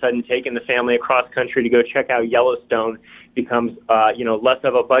 all of a sudden taking the family across country to go check out Yellowstone becomes, less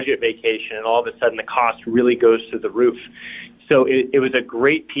of a budget vacation, and all of a sudden the cost really goes through the roof. So it was a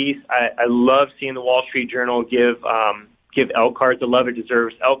great piece. I love seeing the Wall Street Journal give Elkhart the love it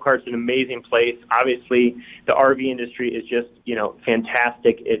deserves. Elkhart's an amazing place. Obviously, the RV industry is just,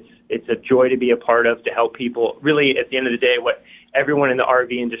 fantastic. It's a joy to be a part of, to help people. Really, at the end of the day, what everyone in the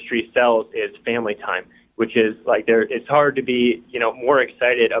RV industry sells is family time, which is like it's hard to be, more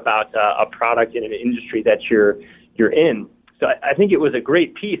excited about a product in an industry that you're in. So I think it was a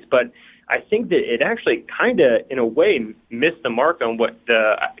great piece, but I think that it actually kind of, in a way, missed the mark on what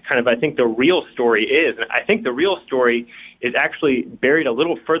I think the real story is. And I think the real story is actually buried a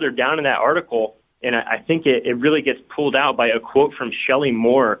little further down in that article, and I think it really gets pulled out by a quote from Shelley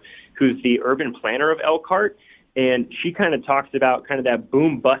Moore, who's the urban planner of Elkhart, and she kind of talks about kind of that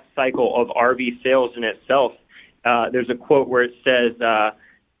boom-bust cycle of RV sales in itself. There's a quote where it says,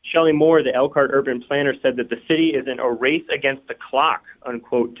 Shelley Moore, the Elkhart urban planner, said that the city is in a race against the clock,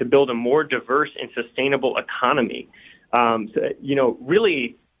 unquote, to build a more diverse and sustainable economy.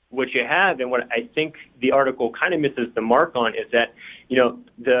 Really what you have, and what I think the article kind of misses the mark on, is that,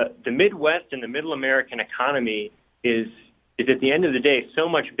 the Midwest and the Middle American economy is at the end of the day so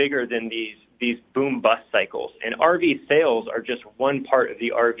much bigger than these boom-bust cycles. And RV sales are just one part of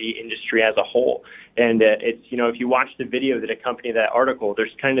the RV industry as a whole. And it's, if you watch the video that accompanied that article,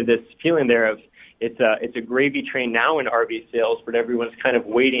 there's kind of this feeling there of it's a gravy train now in RV sales, but everyone's kind of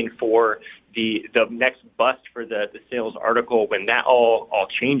waiting for the next bust for the sales article when that all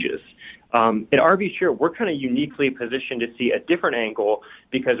changes. At RV Share, we're kind of uniquely positioned to see a different angle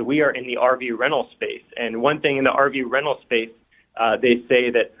because we are in the RV rental space. And one thing in the RV rental space, they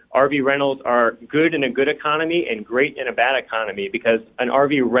say that RV rentals are good in a good economy and great in a bad economy, because an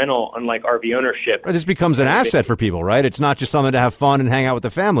RV rental, unlike RV ownership... This becomes an asset for people, right? It's not just something to have fun and hang out with the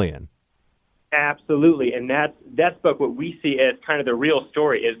family in. Absolutely, and that's what we see as kind of the real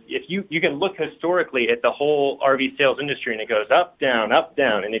story is if you can look historically at the whole RV sales industry, and it goes up, down,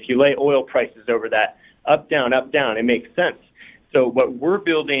 and if you lay oil prices over that, up, down, it makes sense. So what we're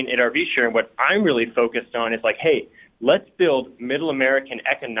building at RV Share, and what I'm really focused on, is like, hey, let's build middle American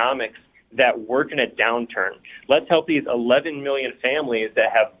economics that work in a downturn. Let's help these 11 million families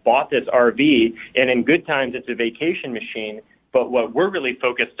that have bought this RV, and in good times it's a vacation machine. But what we're really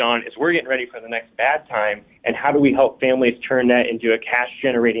focused on is we're getting ready for the next bad time, and how do we help families turn that into a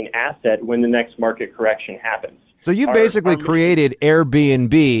cash-generating asset when the next market correction happens. So you've basically created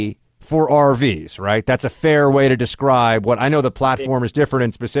Airbnb for RVs, right? That's a fair way to describe what I know. The platform is different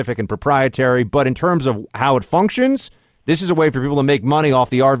and specific and proprietary, but in terms of how it functions, this is a way for people to make money off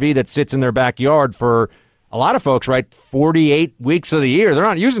the RV that sits in their backyard for a lot of folks, right? 48 weeks of the year. They're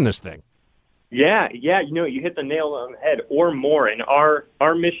not using this thing. Yeah, you hit the nail on the head or more. And our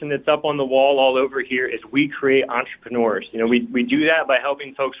mission that's up on the wall all over here is we create entrepreneurs. We do that by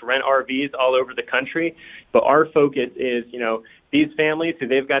helping folks rent RVs all over the country. But our focus is, these families who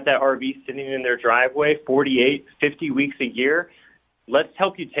they've got that RV sitting in their driveway 48, 50 weeks a year, let's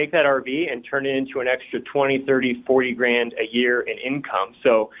help you take that RV and turn it into an extra 20, 30, 40 grand a year in income.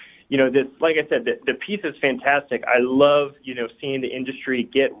 So, this, like I said, the piece is fantastic. I love, seeing the industry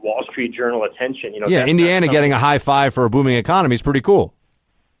get Wall Street Journal attention. Indiana getting a high five for a booming economy is pretty cool.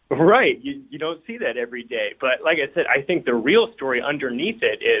 Right. You don't see that every day. But like I said, I think the real story underneath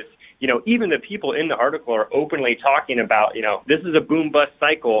it is, even the people in the article are openly talking about, this is a boom-bust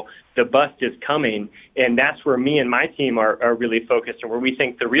cycle. The bust is coming. And that's where me and my team are really focused, and where we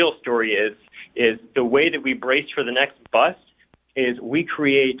think the real story is the way that we brace for the next bust is we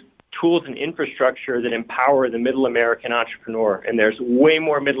create tools and infrastructure that empower the middle American entrepreneur. And there's way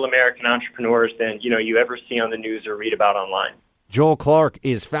more middle American entrepreneurs than, you ever see on the news or read about online. Joel Clark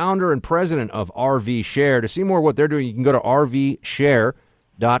is founder and president of RV Share. To see more of what they're doing, you can go to rvshare.com,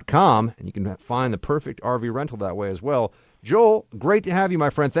 and you can find the perfect RV rental that way as well. Joel, great to have you, my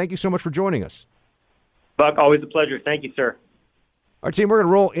friend. Thank you so much for joining us. Buck, always a pleasure. Thank you, sir. All right, team, we're going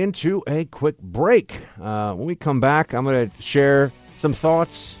to roll into a quick break. When we come back, I'm going to share some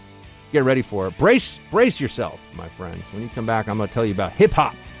thoughts. Get ready for it. Brace yourself, my friends. When you come back, I'm going to tell you about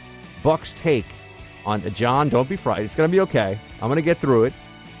hip-hop. Buck's take on John, don't be frightened. It's going to be okay. I'm going to get through it.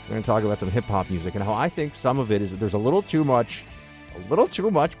 We're going to talk about some hip-hop music and how I think some of it is that there's a little too much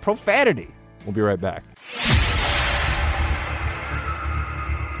profanity. We'll be right back.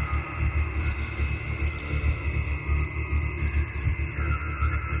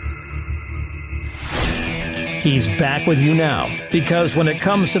 He's back with you now, because when it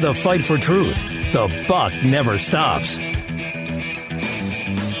comes to the fight for truth, the buck never stops.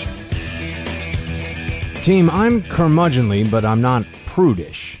 Team, I'm curmudgeonly, but I'm not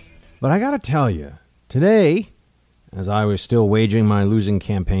prudish. But I gotta tell you, today, as I was still waging my losing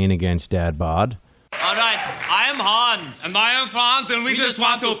campaign against Dad Bod. All right, I am Hans. And I am Franz, and we just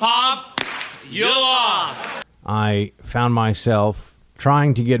want to pop you off. I found myself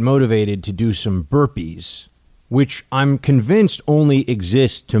trying to get motivated to do some burpees, which I'm convinced only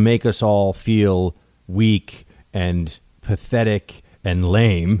exist to make us all feel weak and pathetic and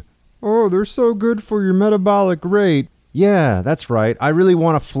lame. Oh, they're so good for your metabolic rate. Yeah, that's right. I really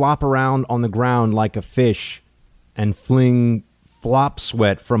want to flop around on the ground like a fish and fling flop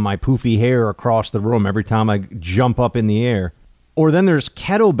sweat from my poofy hair across the room every time I jump up in the air. Or then there's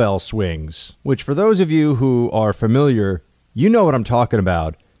kettlebell swings, which for those of you who are familiar, you know what I'm talking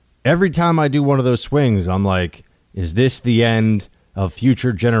about. Every time I do one of those swings, I'm like, is this the end of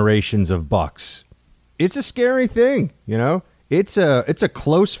future generations of bucks? It's a scary thing, It's a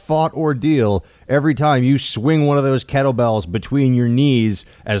close-fought ordeal every time you swing one of those kettlebells between your knees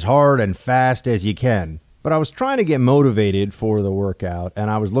as hard and fast as you can. But I was trying to get motivated for the workout,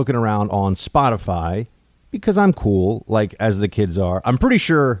 and I was looking around on Spotify because I'm cool, like as the kids are. I'm pretty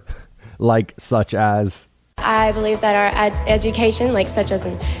sure, like such as... I believe that our education, like such as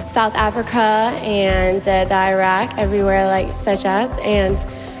in South Africa and the Iraq, everywhere like such as, and...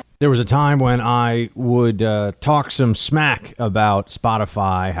 There was a time when I would talk some smack about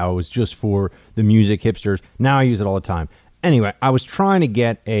Spotify, how it was just for the music hipsters. Now I use it all the time. Anyway, I was trying to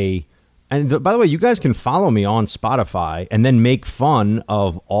get and by the way, you guys can follow me on Spotify and then make fun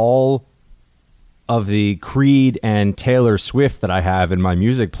of all of the Creed and Taylor Swift that I have in my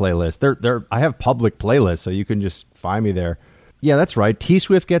music playlist. I have public playlists, so you can just find me there. Yeah, that's right.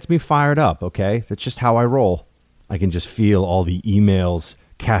 T-Swift gets me fired up, okay? That's just how I roll. I can just feel all the emails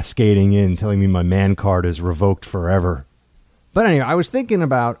cascading in, telling me my man card is revoked forever. But anyway, I was thinking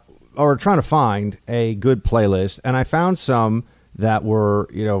about, or trying to find a good playlist, and I found some that were,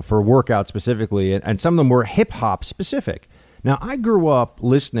 for workout specifically, and some of them were hip-hop specific. Now, I grew up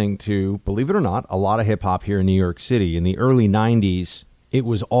listening to, believe it or not, a lot of hip-hop here in New York City. In the early 90s, it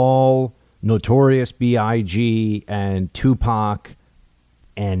was all Notorious B.I.G. and Tupac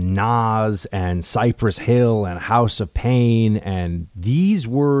and Nas and Cypress Hill and House of Pain, and these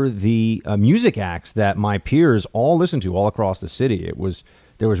were the music acts that my peers all listened to all across the city.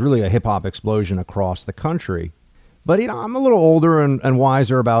 There was really a hip-hop explosion across the country. But, I'm a little older and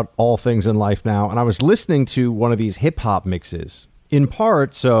wiser about all things in life now, and I was listening to one of these hip-hop mixes, in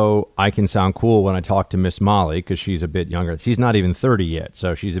part so I can sound cool when I talk to Miss Molly, because she's a bit younger. She's not even 30 yet,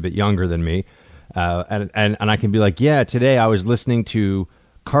 so she's a bit younger than me. And I can be like, yeah, today I was listening to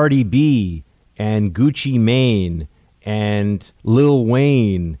Cardi B and Gucci Mane and Lil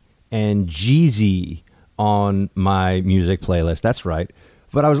Wayne and Jeezy on my music playlist. That's right.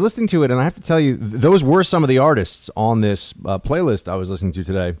 But I was listening to it, and I have to tell you, those were some of the artists on this playlist I was listening to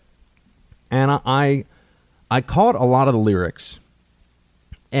today. And I caught a lot of the lyrics.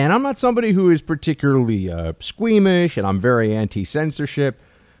 And I'm not somebody who is particularly squeamish, and I'm very anti-censorship.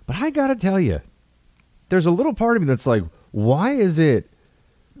 But I got to tell you, there's a little part of me that's like, why is it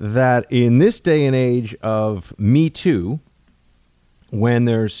that in this day and age of Me Too, when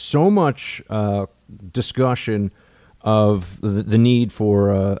there's so much discussion of the need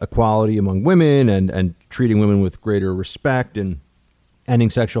for equality among women and treating women with greater respect and ending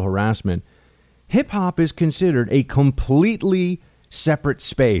sexual harassment, hip-hop is considered a completely separate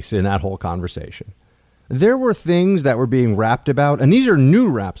space in that whole conversation? There were things that were being rapped about, and these are new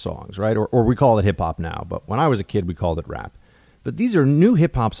rap songs, right? Or we call it hip-hop now, but when I was a kid, we called it rap. But these are new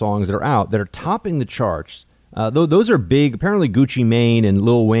hip-hop songs that are out that are topping the charts. Those are big. Apparently Gucci Mane and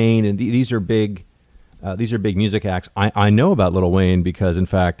Lil Wayne, and these are big music acts. I know about Lil Wayne because, in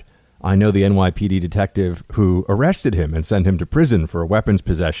fact, I know the NYPD detective who arrested him and sent him to prison for weapons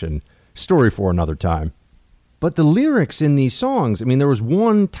possession. Story for another time. But the lyrics in these songs, I mean, there was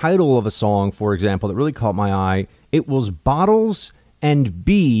one title of a song, for example, that really caught my eye. It was Bottles and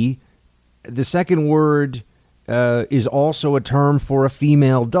B. The second word is also a term for a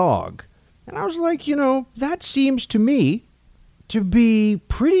female dog. And I was like, that seems to me to be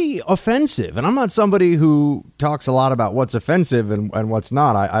pretty offensive. And I'm not somebody who talks a lot about what's offensive and what's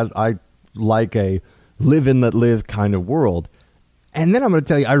not. I like a live and let live kind of world. And then I'm going to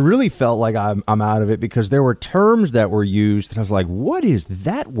tell you, I really felt like I'm out of it because there were terms that were used. And I was like, what is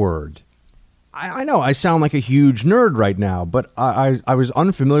that word? I know I sound like a huge nerd right now, but I was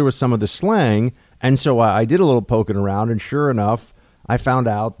unfamiliar with some of the slang. And so I did a little poking around. And sure enough, I found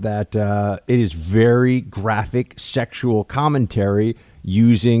out that it is very graphic sexual commentary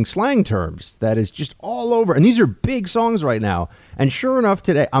using slang terms that is just all over. And these are big songs right now. And sure enough,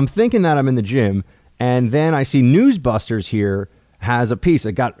 today, I'm thinking that I'm in the gym. And then I see Newsbusters here has a piece.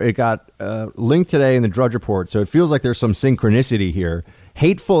 It got linked today in the Drudge Report, so it feels like there's some synchronicity here.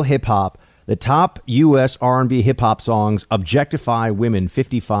 Hateful hip hop. The top U.S. R&B hip hop songs objectify women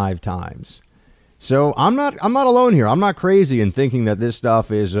 55 times. So I'm not alone here. I'm not crazy in thinking that this stuff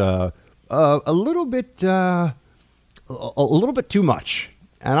is a little bit too much.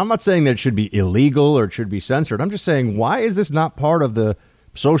 And I'm not saying that it should be illegal or it should be censored. I'm just saying, why is this not part of the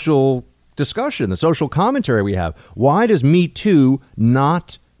social discussion, the social commentary we have? Why does Me Too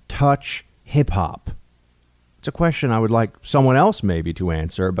not touch hip-hop? It's a question I would like someone else maybe to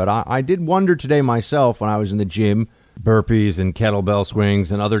answer, but I did wonder today myself when I was in the gym, burpees and kettlebell swings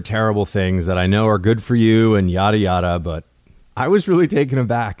and other terrible things that I know are good for you and yada yada, but I was really taken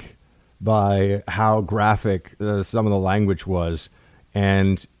aback by how graphic some of the language was.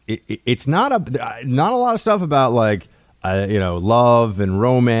 And it's not a lot of stuff about like love and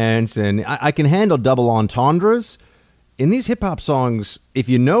romance, and I can handle double entendres. In these hip-hop songs, if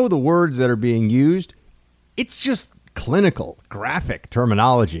you know the words that are being used, it's just clinical, graphic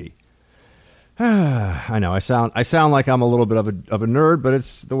terminology. I know, I sound like I'm a little bit of a nerd, but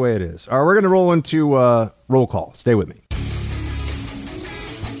it's the way it is. All right, we're going to roll into roll call. Stay with me.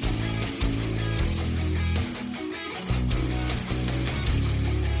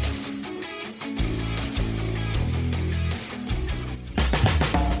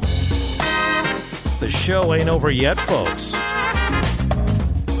 The show ain't over yet, folks.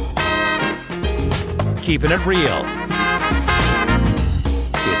 Keeping it real.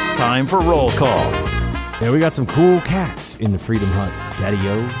 It's time for roll call. Yeah, we got some cool cats in the Freedom Hut,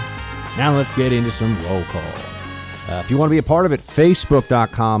 Daddy-O. Now let's get into some roll call. If you want to be a part of it,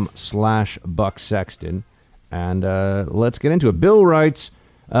 Facebook.com/Buck Sexton. And let's get into it. Bill writes,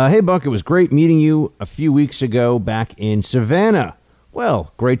 hey, Buck, it was great meeting you a few weeks ago back in Savannah.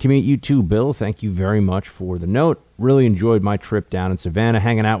 Well, great to meet you too, Bill. Thank you very much for the note. Really enjoyed my trip down in Savannah,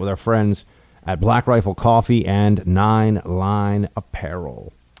 hanging out with our friends at Black Rifle Coffee and 9 Line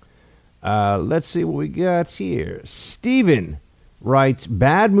Apparel. Let's see what we got here. Steven writes,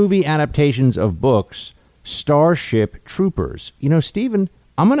 bad movie adaptations of books, Starship Troopers. Steven,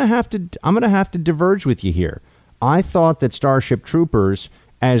 I'm gonna have to diverge with you here. I thought that Starship Troopers,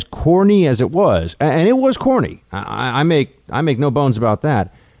 as corny as it was, and it was corny, I make no bones about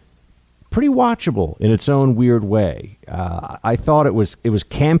that, pretty watchable in its own weird way. I thought it was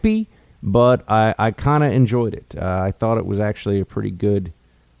campy, but I kind of enjoyed it. I thought it was actually a pretty good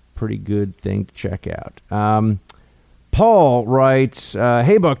thing to check out. Paul writes,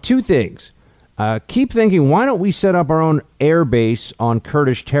 hey, Buck, 2 things. Keep thinking, why don't we set up our own air base on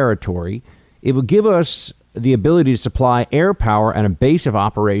Kurdish territory? It would give us the ability to supply air power and a base of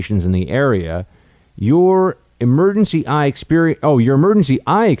operations in the area. Your emergency eye experience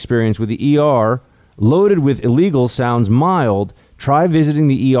with the ER loaded with illegals sounds mild. Try visiting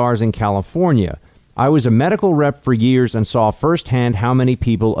the ERs in California. I was a medical rep for years and saw firsthand how many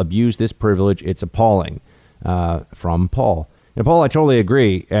people abuse this privilege. It's appalling. From Paul. Now, Paul, I totally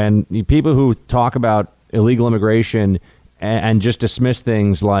agree. And people who talk about illegal immigration and just dismiss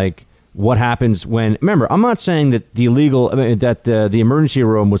things like what happens when. Remember, I'm not saying that the emergency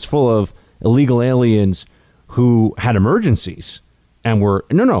room was full of illegal aliens who had emergencies and were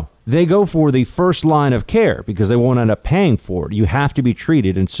no. They go for the first line of care because they won't end up paying for it. You have to be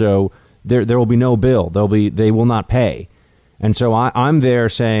treated, and so there will be no bill. They will not pay. And so I'm there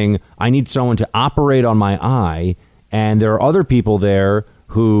saying I need someone to operate on my eye, and there are other people there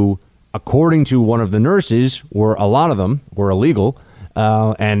who, according to one of the nurses, a lot of them were illegal,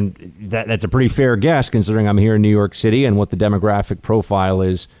 and that's a pretty fair guess considering I'm here in New York City and what the demographic profile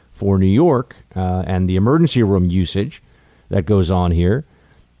is for New York and the emergency room usage that goes on here.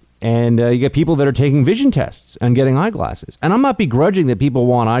 And you get people that are taking vision tests and getting eyeglasses. And I'm not begrudging that people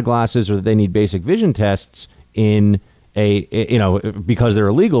want eyeglasses or that they need basic vision tests in because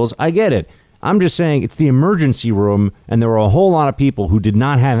they're illegals. I get it. I'm just saying it's the emergency room, and there were a whole lot of people who did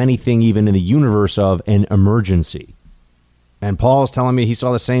not have anything even in the universe of an emergency. And Paul is telling me he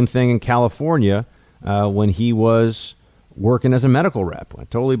saw the same thing in California when he was working as a medical rep. I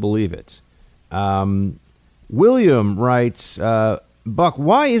totally believe it. William writes, Buck,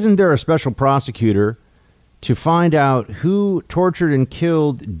 why isn't there a special prosecutor to find out who tortured and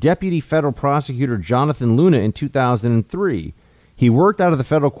killed Deputy Federal Prosecutor Jonathan Luna in 2003? He worked out of the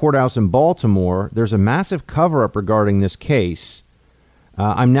federal courthouse in Baltimore. There's a massive cover-up regarding this case.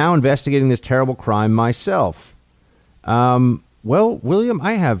 I'm now investigating this terrible crime myself. Well, William,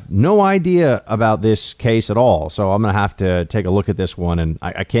 I have no idea about this case at all, so I'm going to have to take a look at this one, and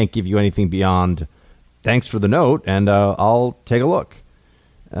I can't give you anything beyond thanks for the note, and I'll take a look.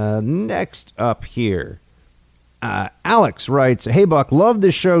 Next up here, Alex writes, hey, Buck, love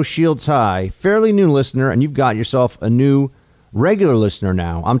the show Shields High. Fairly new listener, and you've got yourself a new regular listener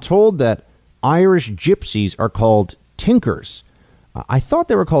now. I'm told that Irish gypsies are called tinkers. I thought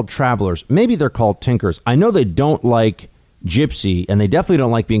they were called travelers. Maybe they're called tinkers. I know they don't like gypsy, and they definitely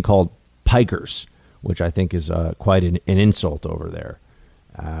don't like being called pikers, which I think is quite an insult over there.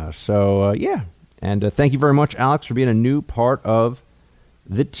 Yeah. And thank you very much, Alex, for being a new part of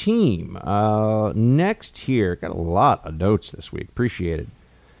the team. Next here, got a lot of notes this week. Appreciate it.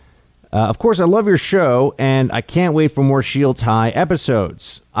 Of course, I love your show, and I can't wait for more Shields High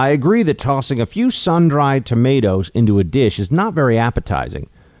episodes. I agree that tossing a few sun-dried tomatoes into a dish is not very appetizing,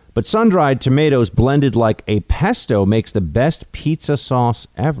 but sun-dried tomatoes blended like a pesto makes the best pizza sauce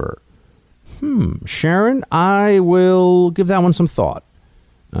ever. Sharon, I will give that one some thought.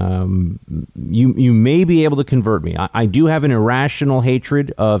 You may be able to convert me. I do have an irrational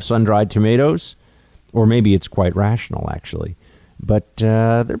hatred of sun-dried tomatoes, or maybe it's quite rational, actually. But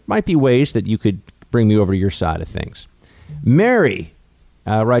there might be ways that you could bring me over to your side of things. Mary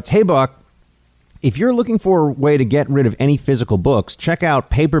writes, hey, Buck, if you're looking for a way to get rid of any physical books, check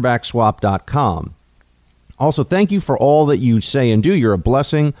out paperbackswap.com. Also, thank you for all that you say and do. You're a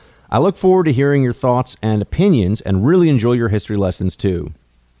blessing. I look forward to hearing your thoughts and opinions and really enjoy your history lessons, too.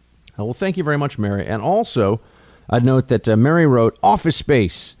 Well, thank you very much, Mary. And also, I'd note that Mary wrote Office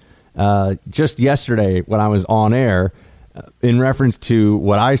Space just yesterday when I was on air in reference to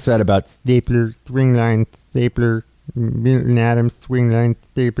what I said about stapler, swing line, stapler, Milton Adams, swing line,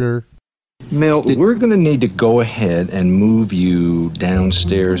 stapler. Milt, we're going to need to go ahead and move you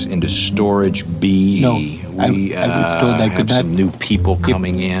downstairs into storage B. No, we have some new people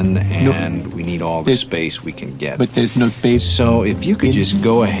coming in, and we need all the space we can get. But there's no space. So if you could just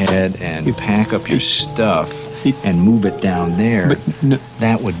go ahead and pack up your stuff and move it down there,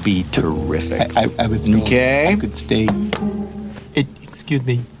 that would be terrific. I was told okay. I could stay. Excuse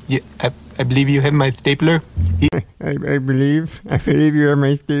me. I believe you have my stapler. I believe you have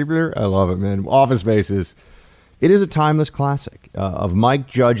my stapler. I love it, man. Office Spaces. It is a timeless classic of Mike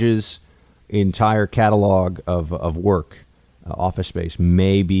Judge's entire catalog of work. Office Space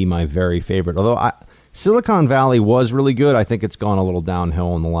may be my very favorite. Although Silicon Valley was really good, I think it's gone a little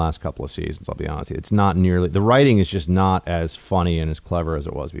downhill in the last couple of seasons, I'll be honest with you. It's not nearly... The writing is just not as funny and as clever as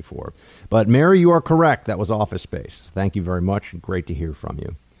it was before. But, Mary, you are correct. That was Office Space. Thank you very much. Great to hear from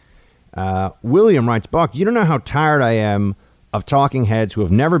you. William writes, Buck, you don't know how tired I am of talking heads who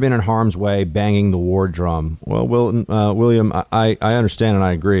have never been in harm's way banging the war drum. Well, William, I understand and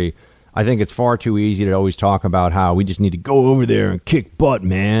I agree. I think it's far too easy to always talk about how we just need to go over there and kick butt,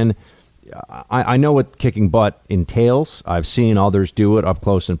 man. I know what kicking butt entails. I've seen others do it up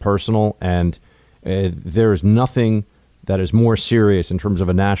close and personal, and there is nothing that is more serious in terms of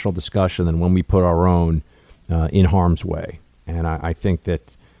a national discussion than when we put our own in harm's way. And I think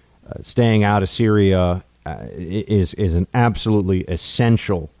that staying out of Syria is an absolutely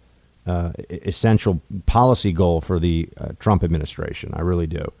essential policy goal for the Trump administration. I really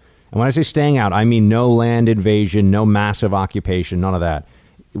do. And when I say staying out, I mean no land invasion, no massive occupation, none of that.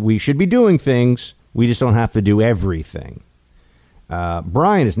 We should be doing things. We just don't have to do everything.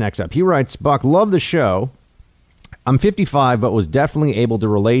 Brian is next up. He writes, Buck, love the show. I'm 55, but was definitely able to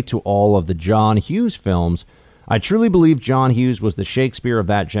relate to all of the John Hughes films. I truly believe John Hughes was the Shakespeare of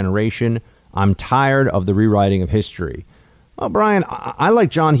that generation. I'm tired of the rewriting of history. Well, Brian, I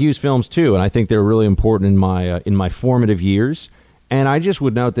like John Hughes films, too, and I think they're really important in my formative years. And I just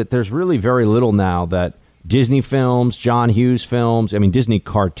would note that there's really very little now that Disney films, John Hughes films, Disney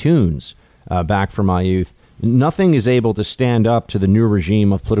cartoons back from my youth, nothing is able to stand up to the new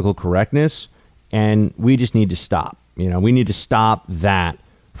regime of political correctness, and we just need to stop. We need to stop that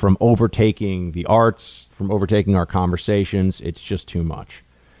from overtaking the arts, from overtaking our conversations. It's just too much.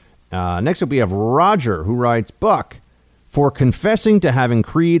 Next up, we have Roger, who writes, Buck, for confessing to having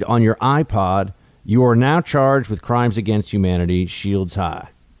Creed on your iPod, you are now charged with crimes against humanity, shields high.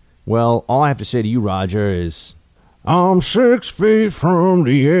 Well, all I have to say to you, Roger, is I'm 6 feet from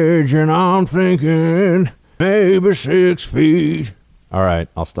the edge and I'm thinking maybe 6 feet. All right,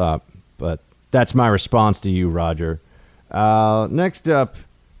 I'll stop. But that's my response to you, Roger. Next up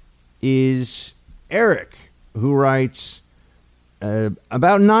is Eric, who writes,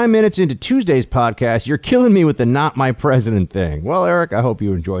 about 9 minutes into Tuesday's podcast, you're killing me with the not my president thing. Well, Eric, I hope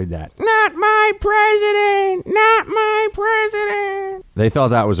you enjoyed that. Not my president! Not my president! They thought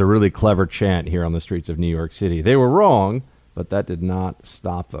that was a really clever chant here on the streets of New York City. They were wrong, but that did not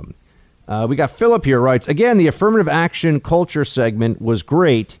stop them. We got Philip here, writes, again, the affirmative action culture segment was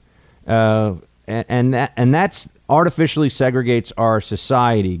great, and that's artificially segregates our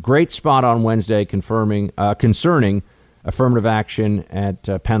society. Great spot on Wednesday concerning affirmative action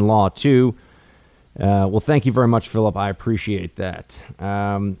at Penn Law, too. Well, thank you very much, Philip. I appreciate that.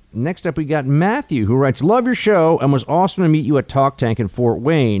 Next up, we got Matthew, who writes, love your show and was awesome to meet you at Talk Tank in Fort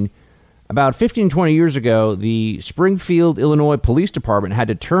Wayne. About 15, 20 years ago, the Springfield, Illinois Police Department had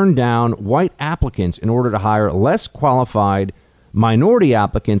to turn down white applicants in order to hire less qualified minority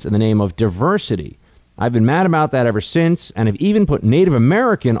applicants in the name of diversity. I've been mad about that ever since, and have even put Native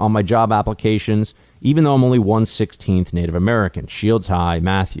American on my job applications, even though I'm only 1/16th Native American. Shields high,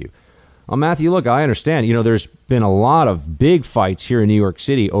 Matthew. Well, Matthew, look, I understand. There's been a lot of big fights here in New York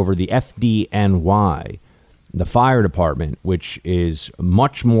City over the FDNY, the fire department, which is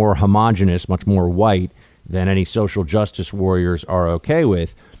much more homogenous, much more white than any social justice warriors are okay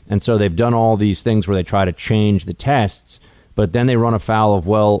with. And so they've done all these things where they try to change the tests, but then they run afoul of,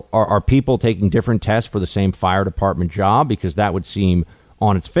 well, are people taking different tests for the same fire department job? Because that would seem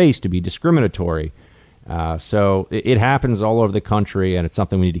on its face to be discriminatory. So it happens all over the country, and it's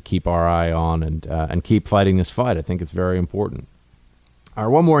something we need to keep our eye on and keep fighting this fight. I think it's very important. All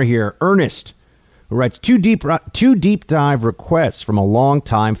right, one more here. Ernest, who writes two deep dive requests from a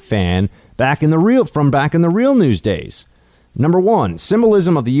longtime fan back in the real news days. Number one,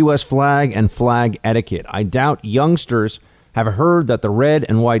 symbolism of the U.S. flag and flag etiquette. I doubt youngsters have heard that the red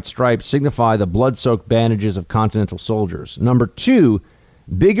and white stripes signify the blood-soaked bandages of Continental soldiers. Number two,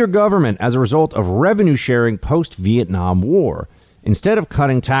 bigger government as a result of revenue sharing post-Vietnam War. Instead of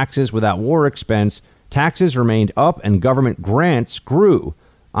cutting taxes without war expense, taxes remained up and government grants grew.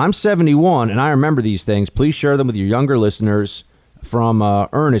 I'm 71 and I remember these things. Please share them with your younger listeners. From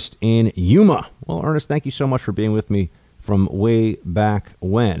Ernest in Yuma. Well, Ernest, thank you so much for being with me from way back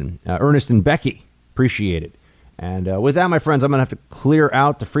when. Ernest and Becky, appreciate it. And with that, my friends, I'm going to have to clear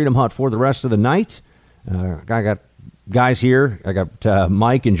out the Freedom Hut for the rest of the night. I got guys here. I got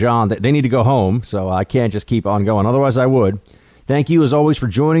Mike and John. They need to go home, so I can't just keep on going. Otherwise, I would. Thank you, as always, for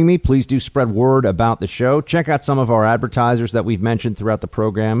joining me. Please do spread word about the show. Check out some of our advertisers that we've mentioned throughout the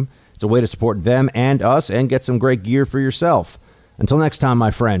program. It's a way to support them and us and get some great gear for yourself. Until next time,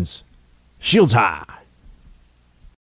 my friends, shields high.